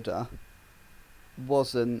order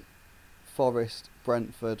wasn't Forest,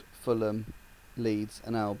 Brentford, Fulham, Leeds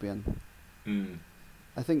and Albion.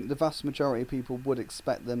 I think the vast majority of people would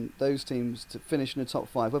expect those teams to finish in the top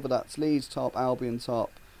 5, whether that's Leeds top, Albion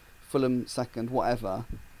top, Fulham second, whatever.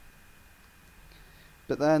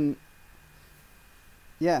 But then,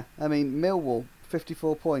 yeah, I mean, Millwall,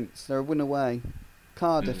 54 points, they're a win away.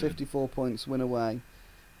 Cardiff, 54 points, win away.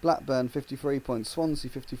 Blackburn, 53 points. Swansea,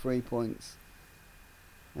 53 points.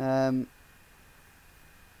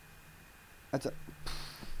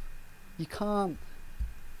 You can't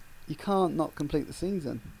not complete the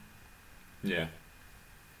season. Yeah.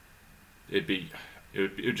 It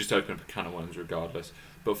would just open up a can of worms regardless.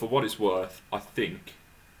 But for what it's worth, I think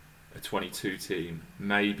a 22 team,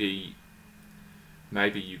 maybe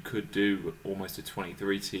you could do almost a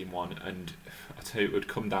 23 team one, and I tell you, it would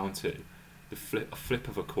come down to a flip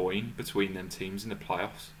of a coin between them teams in the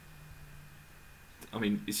playoffs. I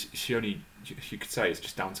mean, you could say it's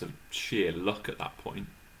just down to sheer luck at that point.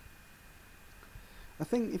 I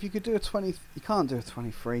think if you could do you can't do a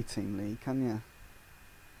 23 team league, can you?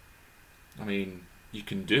 I mean, you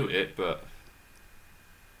can do it, but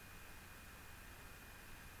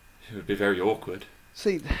it would be very awkward.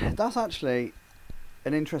 See, that's actually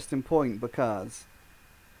an interesting point because,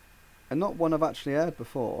 and not one I've actually heard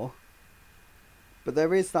before, but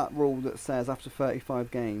there is that rule that says after 35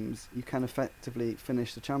 games you can effectively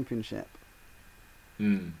finish the championship.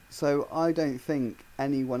 So I don't think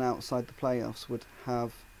anyone outside the playoffs would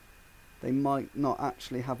have. They might not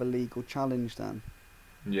actually have a legal challenge then.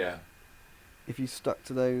 Yeah. If you stuck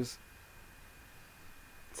to those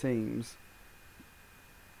teams,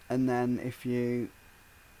 and then if you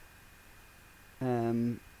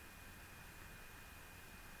then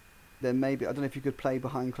maybe, I don't know if you could play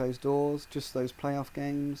behind closed doors, just those playoff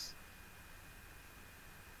games.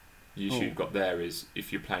 The issue you've got there is,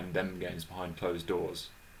 if you're playing them games behind closed doors,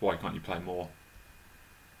 why can't you play more?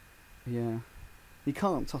 Yeah. You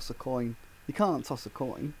can't toss a coin.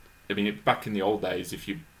 I mean, back in the old days, I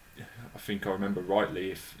think I remember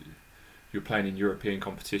rightly, if you're playing in European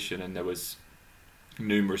competition and there was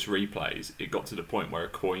numerous replays, it got to the point where a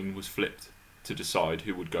coin was flipped to decide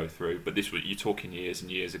who would go through. But this was, you're talking years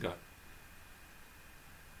and years ago.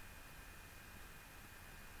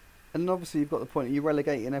 And obviously you've got the point. You're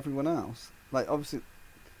relegating everyone else. Like obviously,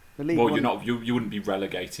 the League Well, One, you're not. You wouldn't be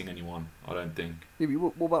relegating anyone. I don't think. Yeah,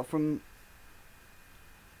 but what about from?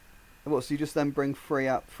 What? So you just then bring 3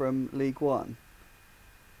 up from League One?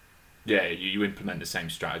 Yeah, you implement the same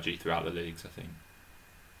strategy throughout the leagues, I think.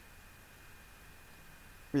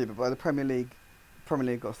 Yeah, but by the Premier League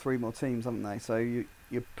got 3 more teams, haven't they? So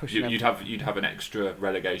you're pushing. You'd have an extra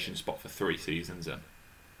relegation spot for 3 seasons then.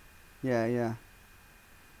 Yeah.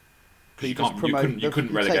 Because you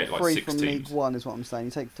couldn't relegate like 6 teams. 3 from League One is what I'm saying.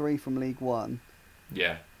 You take 3 from League One.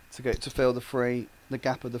 Yeah. To fill the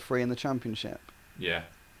gap of the 3 in the Championship. Yeah.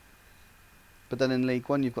 But then in League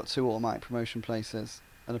One you've got 2 automatic promotion places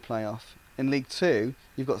and a playoff. In League Two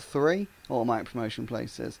you've got 3 automatic promotion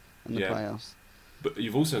places and the playoffs. But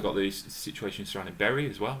you've also got these situations surrounding Bury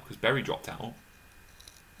as well, because Bury dropped out.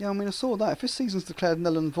 Yeah, I mean I saw that. If this season's declared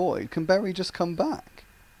null and void, can Bury just come back?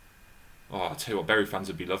 Oh, I'll tell you what, Bury fans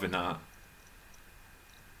would be loving that.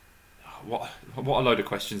 What a load of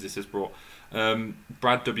questions this has brought.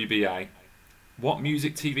 Brad WBA, what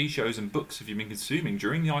music, TV shows and books have you been consuming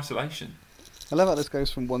during the isolation? I love how this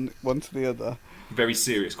goes from one to the other. Very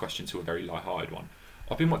serious question to a very light-hearted one.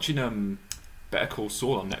 I've been watching Better Call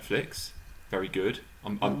Saul on Netflix. Very good.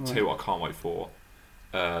 I'm tell you what, I can't wait for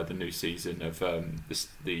the new season of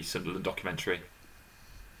the Sunderland documentary.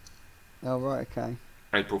 Oh right, okay.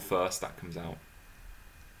 April 1st that comes out.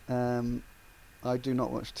 I do not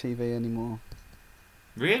watch TV anymore.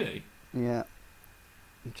 Really? Yeah.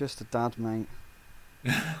 I'm just a dad, mate.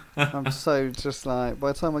 I'm so just like,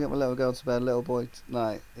 by the time I get my little girl to bed, little boy,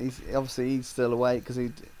 like he's still awake because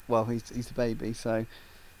he's a baby, so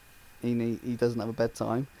he doesn't have a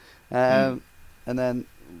bedtime. And then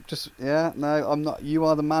I'm not. You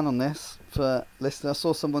are the man on this for listening. I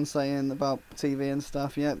saw someone saying about TV and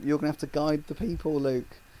stuff. Yeah, you're gonna have to guide the people,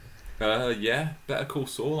 Luke. Yeah, Better Call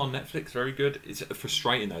Saul on Netflix, very good. It's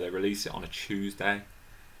frustrating though, they release it on a Tuesday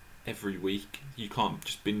every week. You can't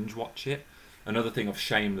just binge watch it. Another thing I've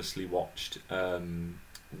shamelessly watched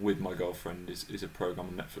with my girlfriend is a program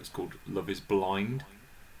on Netflix called Love is Blind.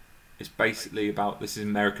 It's basically about, this is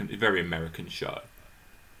a very American show,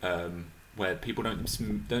 where people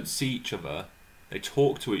don't see each other, they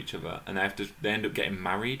talk to each other, and they end up getting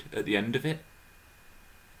married at the end of it.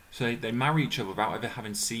 So they marry each other without ever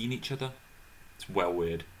having seen each other. It's well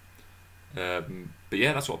weird. But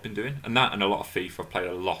yeah, that's what I've been doing. And that and a lot of FIFA. I've played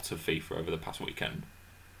a lot of FIFA over the past weekend.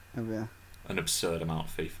 Oh yeah. An absurd amount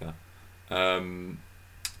of FIFA.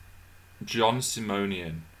 John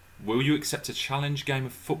Simonian. Will you accept a challenge game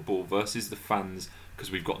of football versus the fans?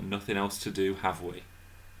 Because we've got nothing else to do, have we?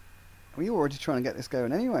 Well, you're already trying to get this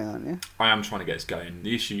going anyway, aren't you? I am trying to get this going.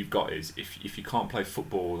 The issue you've got is if you can't play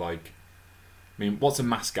football, like... I mean, what's a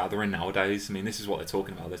mass gathering nowadays? I mean, this is what they're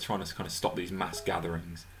talking about. They're trying to kind of stop these mass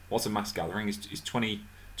gatherings. What's a mass gathering? Is 28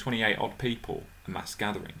 odd people a mass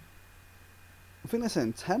gathering? I think they're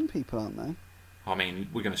saying 10 people, aren't they? I mean,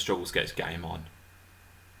 we're going to struggle to get this game on.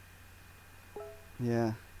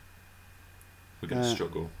 Yeah. We're going to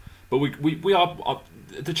struggle. But we are...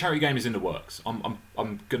 the charity game is in the works. I'm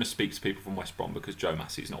going to speak to people from West Brom because Joe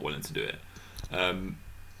Massey's not willing to do it. But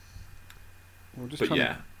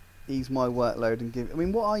yeah... ease my workload and give... I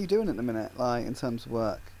mean, what are you doing at the minute, like, in terms of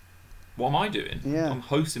work? What am I doing? Yeah. I'm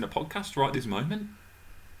hosting a podcast right this moment.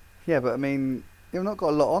 Yeah, but I mean, you've not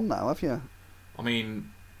got a lot on now, have you? I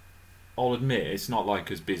mean, I'll admit, it's not like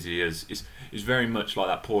as busy as... It's very much like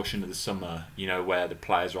that portion of the summer, you know, where the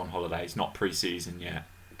players are on holiday. It's not pre-season yet.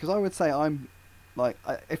 Because I would say I'm, like,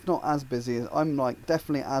 if not as busy, I'm, like,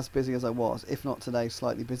 definitely as busy as I was. If not today,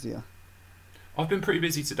 slightly busier. I've been pretty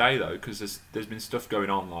busy today though, because there's been stuff going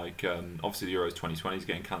on, like obviously the Euros 2020 is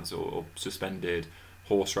getting cancelled or suspended,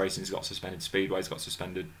 horse racing's got suspended, Speedway's got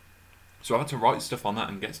suspended, so I had to write stuff on that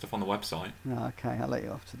and get stuff on the website. Oh, okay, I'll let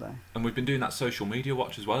you off today. And we've been doing that social media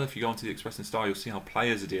watch as well. If you go onto the Express and Star, you'll see how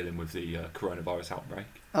players are dealing with the coronavirus outbreak.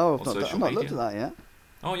 Oh, I've not looked at that yet.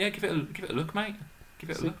 Oh yeah, give it a look, mate. Give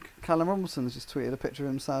it a look. Callum Robinson's just tweeted a picture of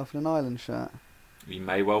himself in an Ireland shirt. He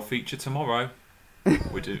may well feature tomorrow.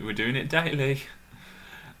 We're doing it daily.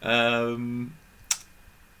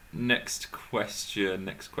 Next question.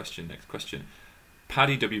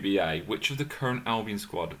 Paddy WBA, which of the current Albion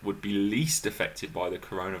squad would be least affected by the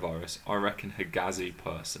coronavirus? I reckon Higazi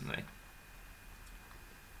personally.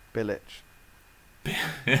 Bilic,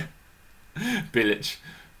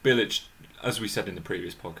 as we said in the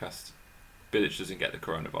previous podcast, Bilic doesn't get the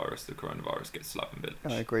coronavirus gets Slaven Bilic.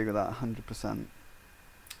 I agree with that 100%.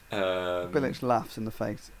 Bilic laughs in the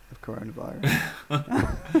face of coronavirus.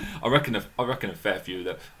 I reckon a fair few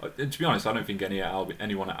that. To be honest, I don't think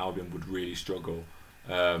anyone at Albion would really struggle.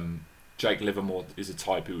 Jake Livermore is a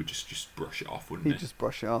type who would just brush it off, wouldn't he? He'd just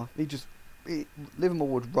brush it off. Livermore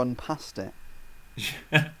would run past it. He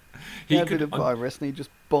had a bit of virus and he'd just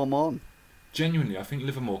bomb on. Genuinely, I think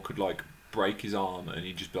Livermore could like break his arm and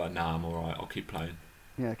he'd just be like, "Nah, I'm alright. I'll keep playing."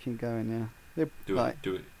 Yeah, keep going. Yeah, Do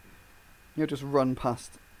it. He'll just run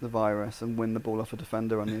past the virus and win the ball off a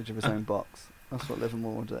defender on the edge of his own box. That's what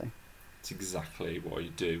Livermore will do. It's exactly what you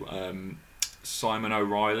do. Simon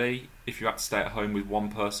O'Reilly, if you had to stay at home with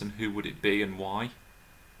one person, who would it be and why?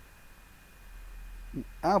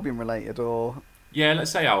 Albion related or? Yeah,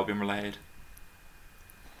 let's say Albion related.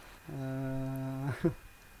 I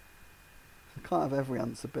can't have every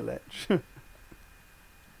answer, Bilic.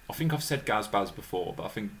 I think I've said Gaz Baz before, but I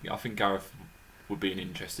think Gareth would be an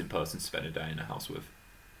interesting person to spend a day in a house with.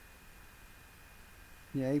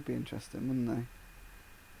 Yeah, he'd be interesting, wouldn't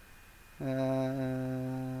he?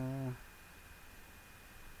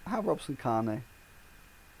 How Robson Carney?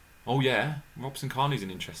 Oh yeah, Robson Carney's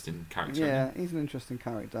an interesting character. Yeah, he's an interesting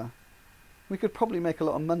character. We could probably make a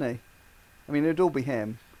lot of money. I mean, it'd all be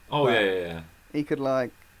him. Oh yeah. He could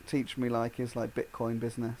like teach me like his like Bitcoin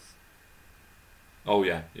business. Oh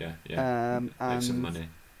yeah. Make some money.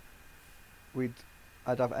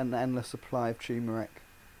 I'd have an endless supply of turmeric.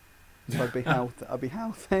 So I'd be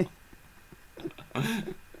healthy.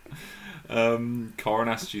 Corin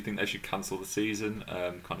asked, do you think they should cancel the season?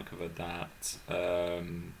 Kind of covered that.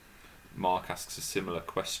 Mark asks a similar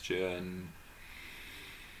question.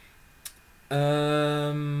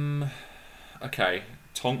 Okay,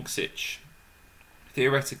 Tonksic.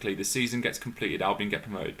 Theoretically, the season gets completed, Albion get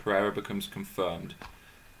promoted, Pereira becomes confirmed.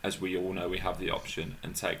 As we all know, we have the option,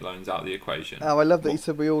 and take loans out of the equation. Oh, I love that he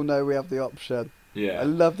said we all know we have the option. Yeah. I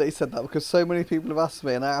love that he said that because so many people have asked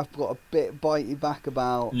me and I've got a bit bitey back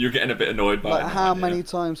about... You're getting a bit annoyed by it. Like, how many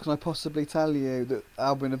times can I possibly tell you that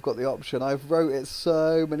Albion have got the option? I've wrote it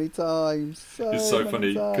so many times. It's so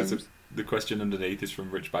funny because the question underneath is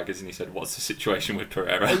from Rich Baggers and he said, what's the situation with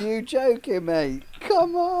Pereira? Are you joking, mate?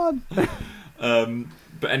 Come on!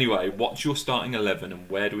 But anyway, what's your starting 11 and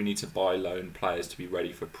where do we need to buy loan players to be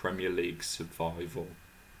ready for Premier League survival?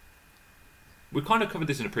 We kind of covered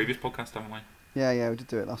this in a previous podcast, haven't we? Yeah, we did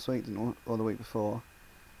do it last week, didn't we? Or the week before.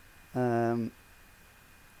 Yeah.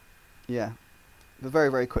 But very,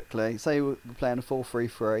 very quickly, say we're playing a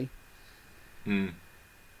 4-3-3.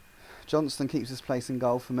 Johnston keeps his place in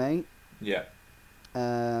goal for me. Yeah.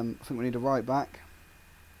 I think we need a right back.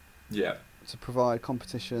 Yeah. To provide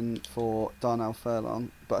competition for Darnell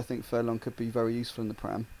Furlong, but I think Furlong could be very useful in the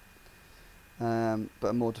Prem. But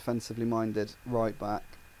a more defensively minded right back.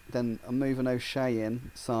 Then I'm moving O'Shea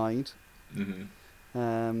inside.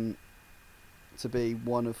 To be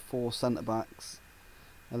one of 4 centre backs,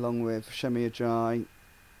 along with Shemi Ajayi,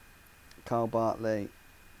 Carl Bartley,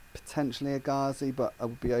 potentially a Ghazi, but I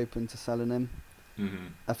would be open to selling him.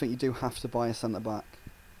 I think you do have to buy a centre back.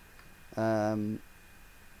 I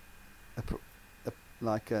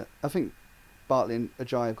think Bartley and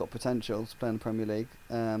Ajayi have got potential to play in the Premier League,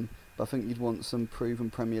 but I think you'd want some proven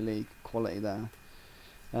Premier League quality there.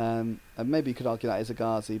 And maybe you could argue that is a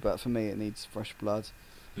Ghazi, but for me it needs fresh blood.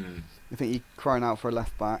 I think you're crying out for a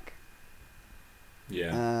left back.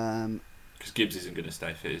 Yeah. Because Gibbs isn't going to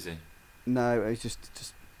stay fit, is he? No, he just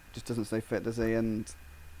doesn't stay fit, does he? And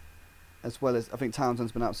as well as I think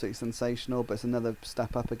Townsend's been absolutely sensational, but it's another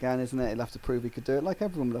step up again, isn't it? He'll have to prove he could do it. Like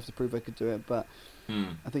everyone would have to prove they could do it, but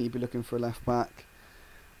I think you'd be looking for a left back.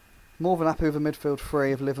 More than happy with a midfield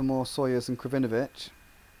 3 of Livermore, Sawyers, and Kravinovic.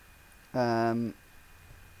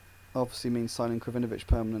 Obviously means signing Kravinovic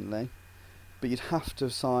permanently, but you'd have to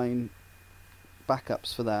sign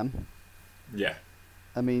backups for them. Yeah.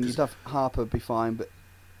 I mean, you'd have Harper be fine, but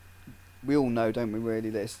we all know, don't we, really,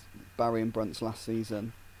 that it's Barry and Brunt's last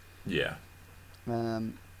season. Yeah.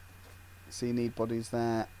 So you need bodies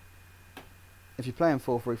there. If you're playing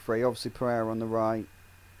 4-3-3, obviously Pereira on the right.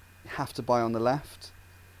 You have to buy on the left.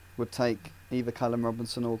 Would take either Callum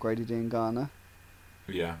Robinson or Grady Diangana.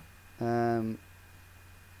 Yeah.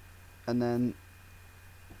 And then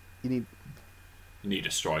you need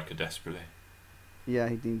a striker desperately. Yeah,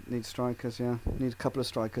 you need strikers. Yeah, you need a couple of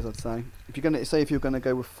strikers, I'd say. If you're gonna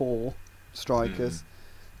go with 4 strikers,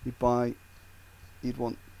 you'd want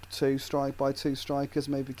buy 2 strikers,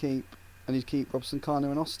 maybe you'd keep Robson Carner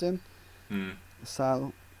and Austin.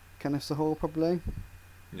 Sal Kenneth Sahor probably.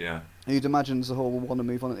 Yeah. You'd imagine Sahor will want to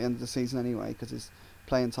move on at the end of the season anyway because his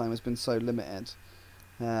playing time has been so limited.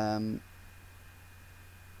 Yeah,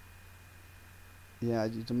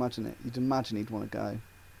 you'd imagine it. You'd imagine he'd want to go.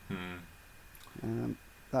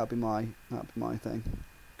 That would be my thing.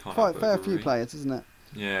 Can't Quite help fair but few agree. players, isn't it?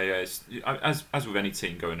 Yeah. It's, as with any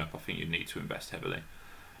team going up, I think you need to invest heavily.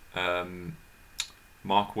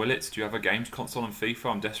 Mark Willits, do you have a games console on FIFA?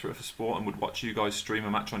 I'm desperate for sport and would watch you guys stream a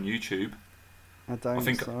match on YouTube. I don't. I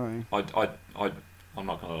think sorry. I'm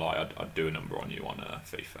not gonna lie. I'd do a number on you on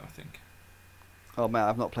FIFA. I think. Oh man,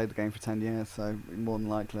 I've not played the game for 10 years, so more than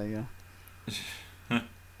likely, yeah.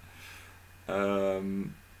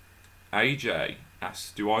 AJ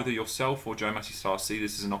asks, do either yourself or Joe Massey Star see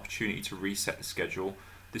this as an opportunity to reset the schedule?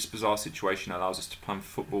 This bizarre situation allows us to plan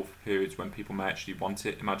football for periods when people may actually want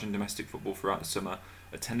it. Imagine domestic football throughout the summer.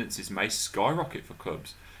 Attendances may skyrocket for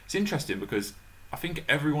clubs. It's interesting because I think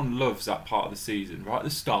everyone loves that part of the season, right at the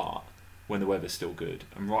start when the weather's still good,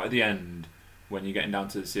 and right at the end when you're getting down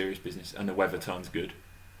to the serious business and the weather turns good.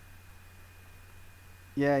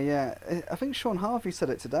 Yeah. I think Sean Harvey said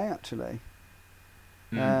it today, actually.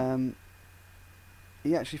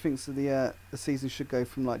 He actually thinks that the season should go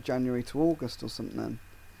from like January to August or something.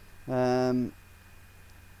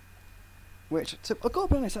 Which I've got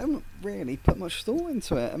to be honest, I haven't really put much thought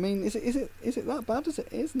into it. I mean, is it that bad as it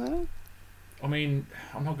is now? I mean,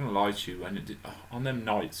 I'm not going to lie to you. On them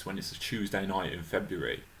nights when it's a Tuesday night in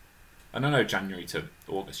February, and I know January to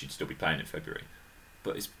August you'd still be playing in February,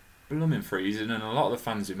 but it's blooming freezing, and a lot of the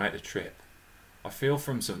fans who make the trip, I feel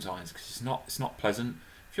for them sometimes because it's not pleasant.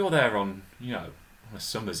 If you're there on a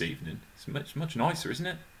summer's evening, it's much nicer, isn't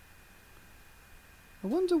it? I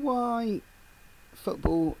wonder why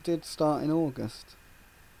football did start in August.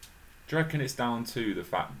 Do you reckon it's down to the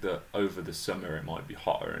fact that over the summer it might be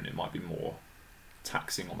hotter and it might be more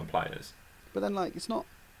taxing on the players? But then, like, it's not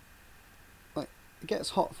like it gets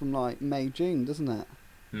hot from like May, June, doesn't it?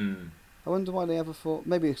 I wonder why they ever thought.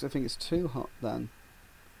 Maybe because I think it's too hot then.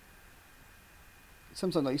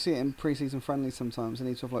 Sometimes, like you see it in pre-season friendlies. Sometimes they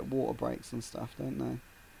need to have like water breaks and stuff, don't they?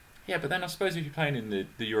 Yeah, but then I suppose if you're playing in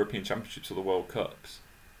the European Championships or the World Cups,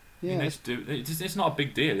 yeah, it's not a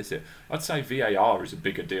big deal, is it? I'd say VAR is a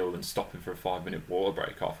bigger deal than stopping for a 5-minute water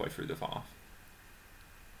break halfway through the half.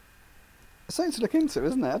 It's something to look into,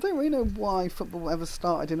 isn't it? I don't really know why football ever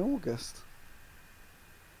started in August.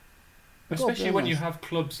 Especially when you have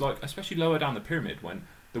clubs like, especially lower down the pyramid, when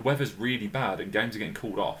the weather's really bad and games are getting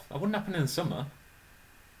called off. That wouldn't happen in the summer.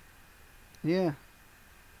 Yeah.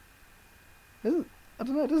 I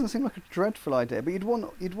don't know. It doesn't seem like a dreadful idea, but you'd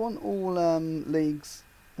want all leagues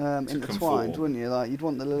intertwined, wouldn't you? Like you'd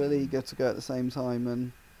want the La Liga to go at the same time,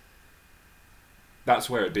 and that's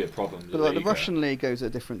where it'd be a problem. But like the Russian league goes at a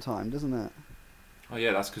different time, doesn't it? Oh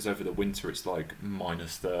yeah, that's because over the winter it's like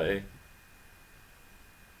 -30.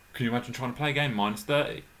 Can you imagine trying to play a game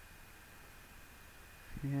 -30?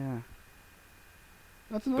 Yeah.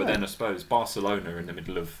 I don't know. But then I suppose Barcelona in the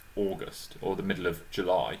middle of August or the middle of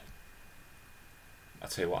July, I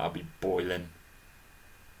tell you what, I'll be boiling.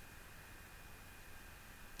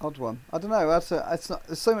 Odd one. I don't know.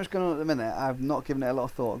 There's so much going on at the minute. I've not given it a lot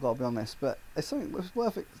of thought. I've got to be honest, but it's something that's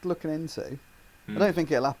worth looking into. I don't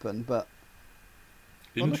think it'll happen, but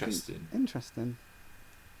interesting. Interesting.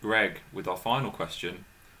 Greg, with our final question.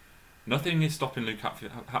 Nothing is stopping Luke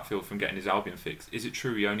Hatfield from getting his Albion fix. Is it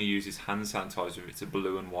true he only uses hand sanitizer if it's a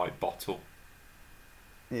blue and white bottle?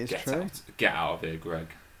 It is true. Get out of here, Greg.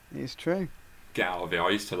 It is true. Get out of here. I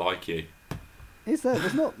used to like you. Is there?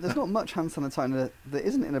 There's not much hand sanitizer that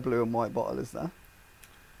isn't in a blue and white bottle, is there?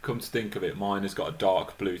 Come to think of it, mine has got a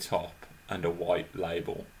dark blue top and a white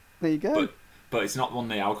label. There you go. But it's not one of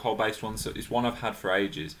the alcohol-based ones. So it's one I've had for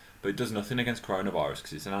ages, but it does nothing against coronavirus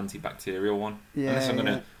because it's an antibacterial one. Yeah.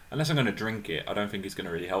 Unless I'm gonna drink it, I don't think it's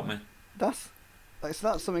gonna really help me. That's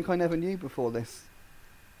something I never knew before this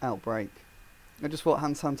outbreak. I just thought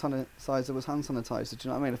hand sanitizer was hand sanitizer. Do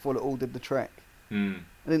you know what I mean? I thought it all did the trick. I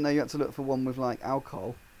didn't know you had to look for one with like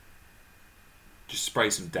alcohol. Just spray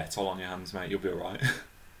some Dettol on your hands, mate. You'll be alright.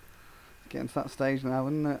 Getting to that stage now,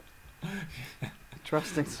 isn't it?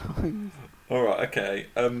 Interesting times. Alright, okay.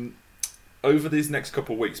 Over these next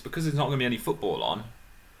couple of weeks, because there's not going to be any football on,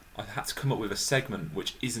 I had to come up with a segment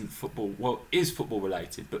which isn't football, well, is football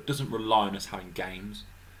related, but doesn't rely on us having games.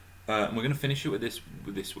 And we're going to finish it with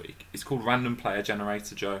this week. It's called Random Player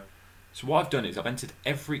Generator, Joe. So what I've done is I've entered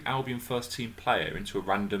every Albion first team player into a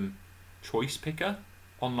random choice picker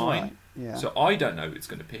online. Right, yeah. So I don't know who it's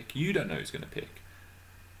going to pick. You don't know who it's going to pick.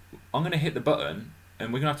 I'm going to hit the button,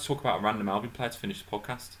 and we're going to have to talk about a random Albion player to finish the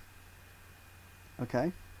podcast.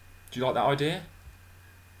 Okay. Do you like that idea?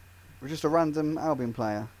 We're just a random Albion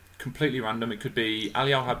player. Completely random. It could be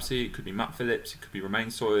Ali Al-Habsi, it could be Matt Phillips, it could be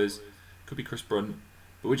Romain Sawyers, it could be Chris Brunt.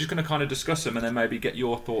 But we're just going to kind of discuss them and then maybe get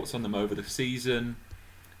your thoughts on them over the season,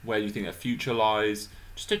 where you think their future lies.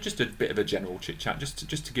 just a bit of a general chit chat,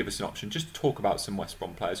 just to give us an option, just to talk about some West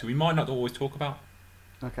Brom players who we might not always talk about.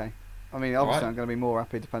 Okay. I mean, obviously, I'm going to be more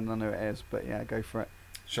happy depending on who it is, but yeah, go for it.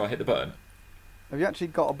 Shall I hit the button? Have you actually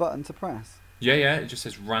got a button to press? Yeah. It just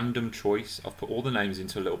says random choice. I've put all the names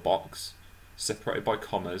into a little box, separated by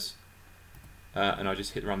commas, and I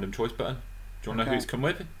just hit the random choice button. Do you want to know who it's come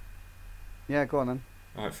with? Yeah, go on then.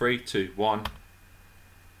 All right, 3, 2, 1.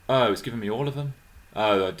 Oh, it's giving me all of them.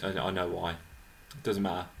 Oh, I know why. Doesn't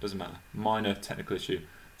matter. Minor technical issue.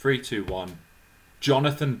 3, 2, 1.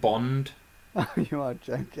 Jonathan Bond. Oh, you are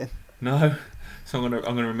joking. No. So I'm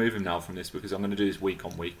gonna remove him now from this because I'm gonna do this week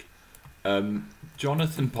on week.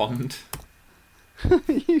 Jonathan Bond. Are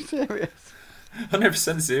you serious?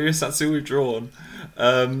 100% serious. That's who we've drawn.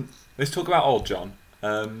 Let's talk about old John.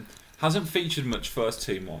 Hasn't featured much first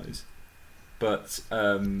team wise, but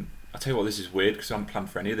I'll tell you what, this is weird because I haven't planned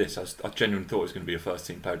for any of this. I genuinely thought it was going to be a first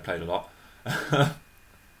team player who played a lot.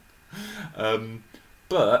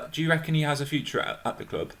 But do you reckon he has a future at the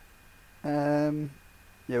club?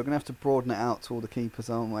 Yeah, we're going to have to broaden it out to all the keepers,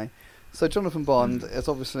 aren't we? So Jonathan Bond is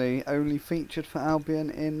obviously only featured for Albion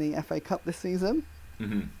in the FA Cup this season.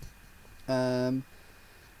 Mm-hmm.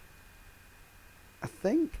 I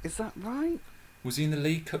think, is that right? Was he in the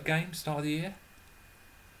League Cup game start of the year?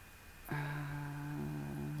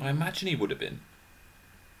 I imagine he would have been.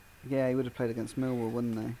 Yeah, he would have played against Millwall,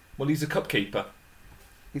 wouldn't he? Well, he's a cup keeper.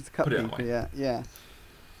 He's the cup keeper, yeah.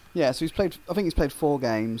 Yeah, so I think he's played 4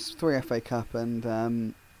 games, 3 FA Cup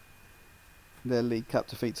and the League Cup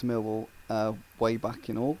defeat to Millwall way back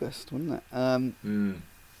in August, wasn't it?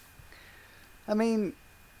 I mean,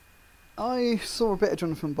 I saw a bit of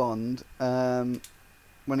Jonathan Bond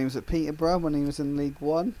when he was at Peterborough, when he was in League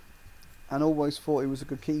One, and always thought he was a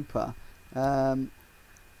good keeper. I've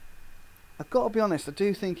got to be honest, I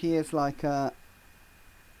do think he is like a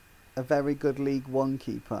very good League One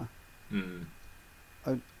keeper.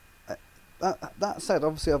 That said,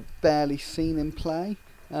 obviously I've barely seen him play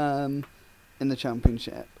in the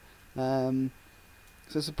Championship, so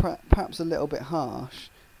it's perhaps a little bit harsh.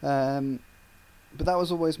 But that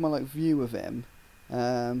was always my view of him.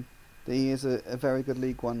 That he is a very good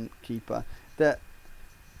League One keeper. That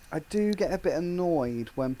I do get a bit annoyed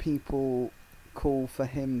when people call for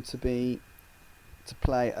him to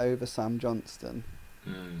play over Sam Johnston.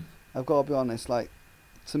 I've got to be honest.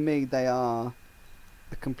 To me, they are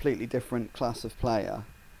a completely different class of player.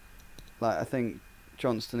 I think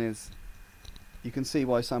Johnston is. You can see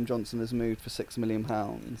why Sam Johnston has moved for £6 million.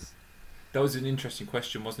 That was an interesting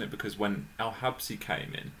question, wasn't it? Because when Al Habsi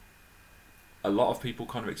came in, a lot of people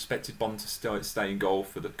kind of expected Bond to stay in goal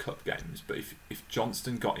for the cup games. But if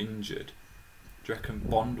Johnston got injured, do you reckon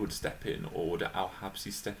Bond would step in, or would Al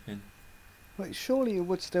Habsi step in? Well, surely it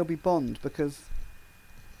would still be Bond, because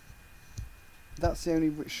surely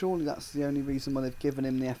that's the only reason why they've given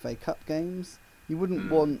him the FA Cup games. You wouldn't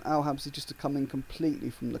want Al Habsi just to come in completely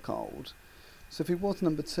from the cold. So if he was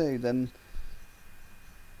number 2, then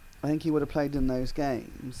I think he would have played in those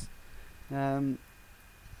games. The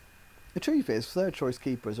truth is, third choice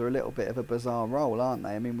keepers are a little bit of a bizarre role, aren't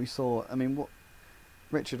they? I mean, what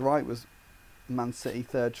Richard Wright was Man City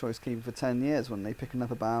third choice keeper for 10 years, when they picking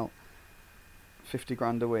up about 50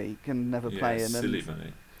 grand a week and never playing. Silly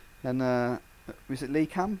money. And was it Lee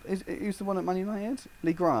Camp? Who's the one at Man United?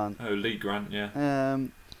 Lee Grant. Oh, Lee Grant, yeah.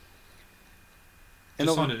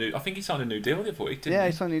 I think he signed a new deal the other week, didn't he? Yeah,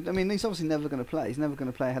 he signed. I mean, he's obviously never going to play. He's never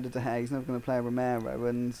going to play ahead of De Gea. He's never going to play Romero,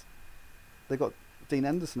 and they got Dean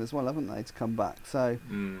Henderson as well, haven't they, to come back? So,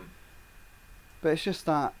 but it's just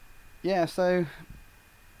that, yeah. So,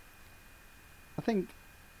 I think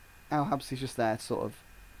Al Habsi's just there, to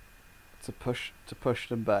push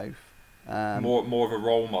them both. More of a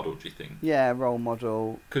role model, do you think? Yeah, role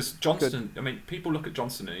model. Because Johnston, I mean, people look at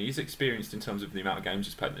Johnston and he's experienced in terms of the amount of games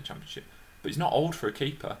he's played in the Championship, but he's not old for a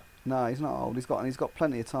keeper. No, he's not old. He's got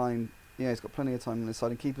plenty of time. Yeah, he's got plenty of time on his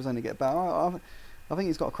side, and keepers only get better. I think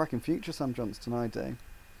he's got a cracking future, Sam Johnston. I do.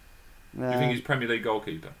 Do you think he's Premier League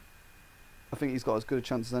goalkeeper? I think he's got as good a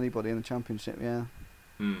chance as anybody in the Championship. Yeah.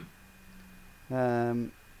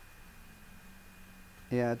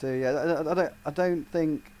 Yeah, I do. Yeah, I don't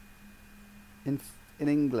think in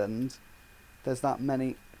England there's that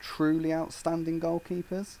many truly outstanding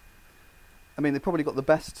goalkeepers. I mean, they've probably got the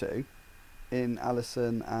best two in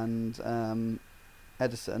Alisson and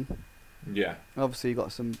Edison. Yeah. Obviously, you've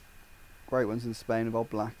got some great ones in Spain with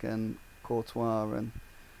Oblak and Courtois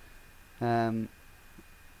and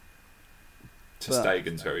Ter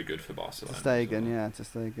Stegen's very good for Barcelona. Ter Stegen,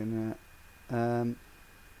 yeah.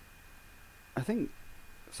 I think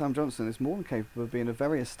Sam Johnston is more than capable of being a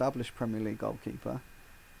very established Premier League goalkeeper.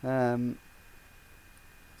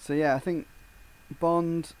 So yeah, I think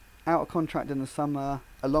Bond out of contract in the summer,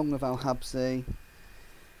 along with Al Habsi.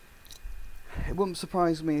 It wouldn't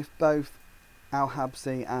surprise me if both Al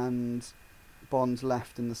Habsi and Bond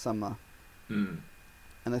left in the summer. Mm.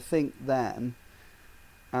 And I think then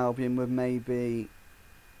Albion would maybe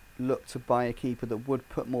look to buy a keeper that would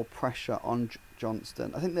put more pressure on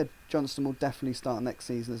Johnston. I think that Johnston will definitely start next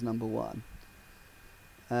season as number one.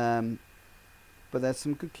 But there's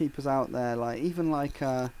some good keepers out there, like even like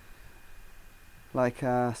say like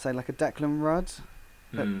a Declan Rudd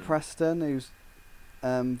at Preston, who's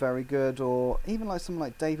very good, or even like someone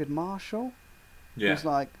like David Marshall, who's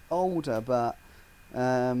like older but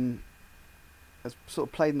has sort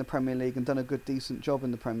of played in the Premier League and done a good decent job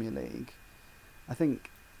in the Premier League. I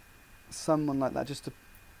think someone like that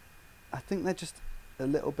I think they're just a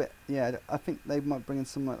little bit. Yeah, I think they might bring in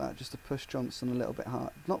someone like that just to push Johnson a little bit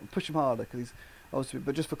hard. Not push him harder because he's obviously,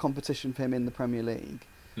 but just for competition for him in the Premier League.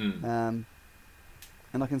 And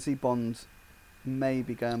I can see Bond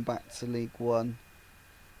maybe going back to League One,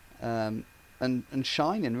 and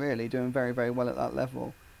shining, really doing very, very well at that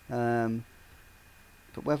level.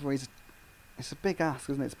 But whether it's a big ask,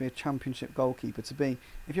 isn't it, to be a Championship goalkeeper?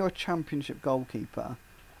 If you're a Championship goalkeeper,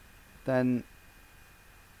 then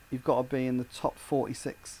you've got to be in the top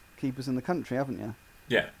 46 keepers in the country, haven't you?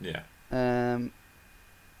 Yeah, yeah. And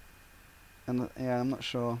yeah, I'm not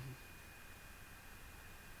sure.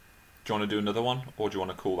 Do you want to do another one, or do you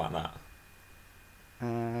want to call that?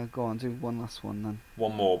 Go on, do one last one then.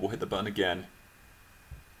 One more. We'll hit the button again.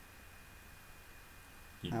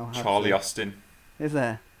 Charlie Austin. Is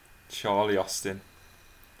there? Charlie Austin.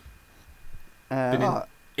 Been an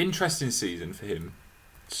interesting season for him.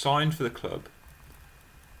 Signed for the club.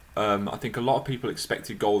 I think a lot of people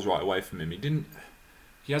expected goals right away from him.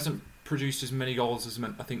 He hasn't produced as many goals as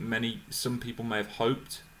I think some people may have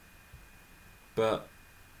hoped. But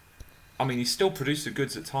I mean, he's still produced the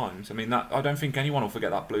goods at times. I mean, I don't think anyone will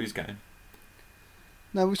forget that Blues game.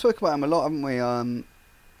 No, we spoke about him a lot, haven't we, on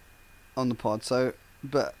the pod? So,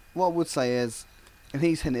 but what I would say is, and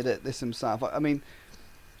he's hinted at this himself. I mean,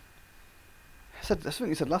 I think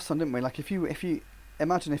we said last time, didn't we? Like, if you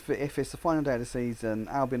imagine if it's the final day of the season,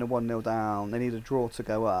 Albion are 1-0 down, they need a draw to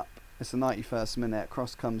go up. It's the 91st minute.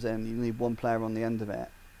 Cross comes in. You need one player on the end of it.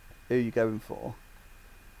 Who are you going for?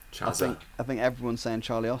 Chazza. I think everyone's saying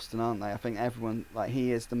Charlie Austin, aren't they? I think everyone, like,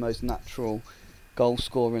 he is the most natural goal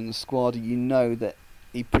scorer in the squad. You know that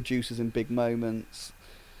he produces in big moments.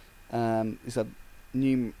 He's had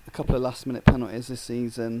a couple of last minute penalties this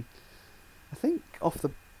season. I think off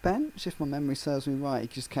the bench, if my memory serves me right, he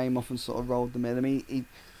just came off and sort of rolled them in. I mean, he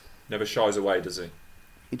never shies away, does he?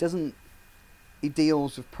 He doesn't. He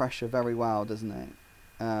deals with pressure very well, doesn't he?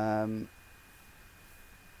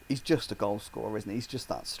 He's just a goal scorer, isn't he? He's just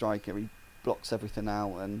that striker. He blocks everything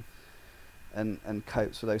out and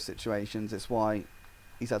copes with those situations. It's why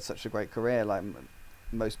he's had such a great career. Like,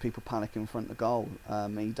 most people panic in front of goal.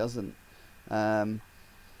 He doesn't. Yeah,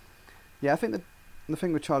 I think the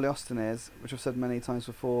thing with Charlie Austin is, which I've said many times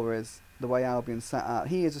before, is the way Albion's set out.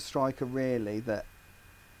 He is a striker, really, that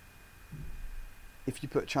if you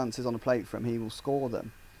put chances on a plate for him, he will score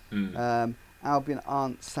them. Albion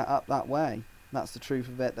aren't set up that way. That's the truth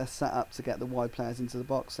of it. They're set up to get the wide players into the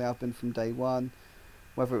box. They have been from day one,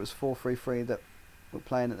 whether it was 4-3-3 that we're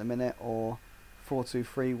playing at the minute or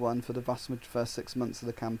 4-2-3-1 for the first 6 months of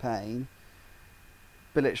the campaign.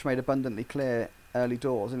 Bilic made abundantly clear early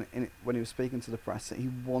doors when he was speaking to the press that he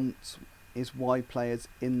wants his wide players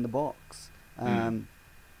in the box.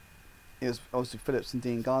 It was obviously Phillips and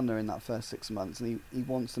Dean Gardner in that first 6 months, and he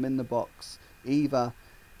wants them in the box, either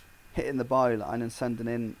hitting the byline and sending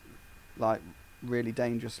in like really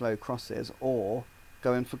dangerous low crosses, or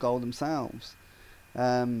going for goal themselves.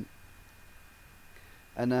 And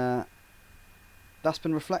that's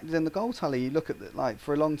been reflected in the goal tally. You look at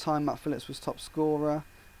for a long time, Matt Phillips was top scorer.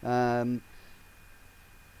 Dean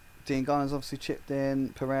Garner's obviously chipped in.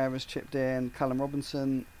 Pereira's chipped in. Callum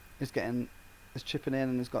Robinson is chipping in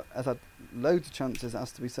and has had loads of chances, it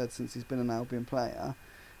has to be said, since he's been an Albion player.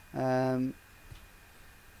 Yeah,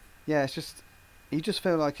 it's just, you just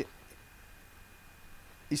feel like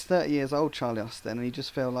he's 30 years old, Charlie Austin, and you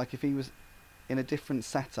just feel like if he was in a different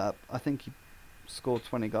setup, I think he scored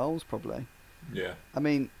 20 goals probably. Yeah. I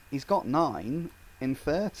mean, he's got 9 in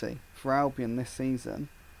 30 for Albion this season.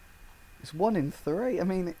 It's 1 in 3. I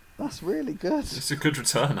mean, that's really good. It's a good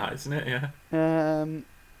return, that, isn't it? Yeah.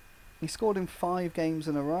 He scored in 5 games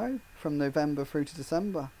in a row from November through to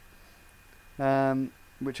December,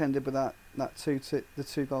 which ended with the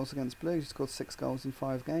 2 goals against Blues. He scored 6 goals in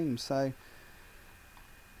 5 games. So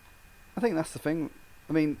I think that's the thing.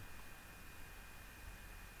 I mean,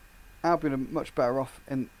 Albion are much better off,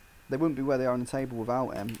 and they wouldn't be where they are on the table without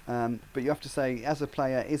him. But you have to say, as a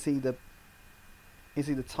player, is he the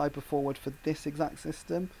type of forward for this exact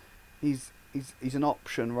system? He's an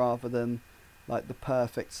option rather than like the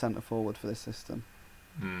perfect centre forward for this system.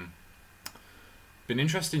 Been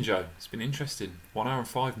interesting, Joe. It's been interesting. 1 hour and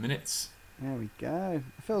 5 minutes. There we go.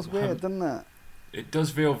 It feels weird, doesn't it? It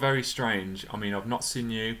does feel very strange. I mean, I've not seen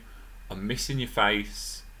you. I'm missing your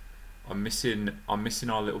face. I'm missing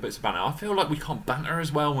our little bits of banter. I feel like we can't banter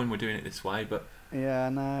as well when we're doing it this way, but yeah, I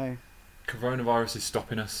know. Coronavirus is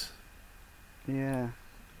stopping us. Yeah.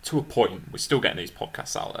 To a point. We're still getting these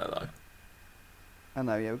podcasts out there, though. I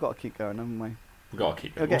know. Yeah, we've got to keep going, haven't we? We've got to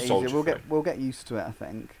keep going. It'll get easier. We'll get used to it, I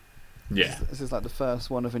think. Yeah. This is like the first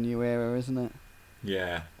one of a new era, isn't it?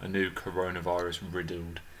 Yeah, a new coronavirus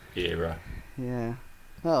riddled era. Yeah.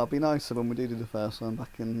 Oh, it'll be nicer when we do the first one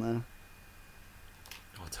back in.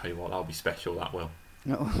 I'll tell you what, that'll be special. That will.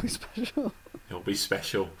 It'll be special. It'll be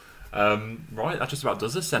special. Right, that just about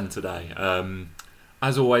does us then today.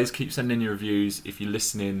 As always, keep sending your reviews. If you're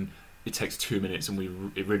listening, it takes 2 minutes,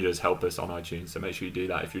 and it really does help us on iTunes. So make sure you do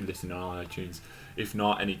that if you're listening on iTunes. If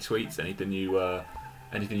not, any tweets, anything you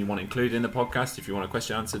want included in the podcast, if you want a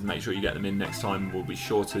question answered, make sure you get them in next time. We'll be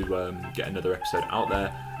sure to get another episode out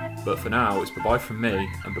there. But for now, it's bye-bye from me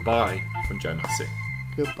and bye-bye from Joe Massey.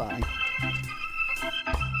 Goodbye.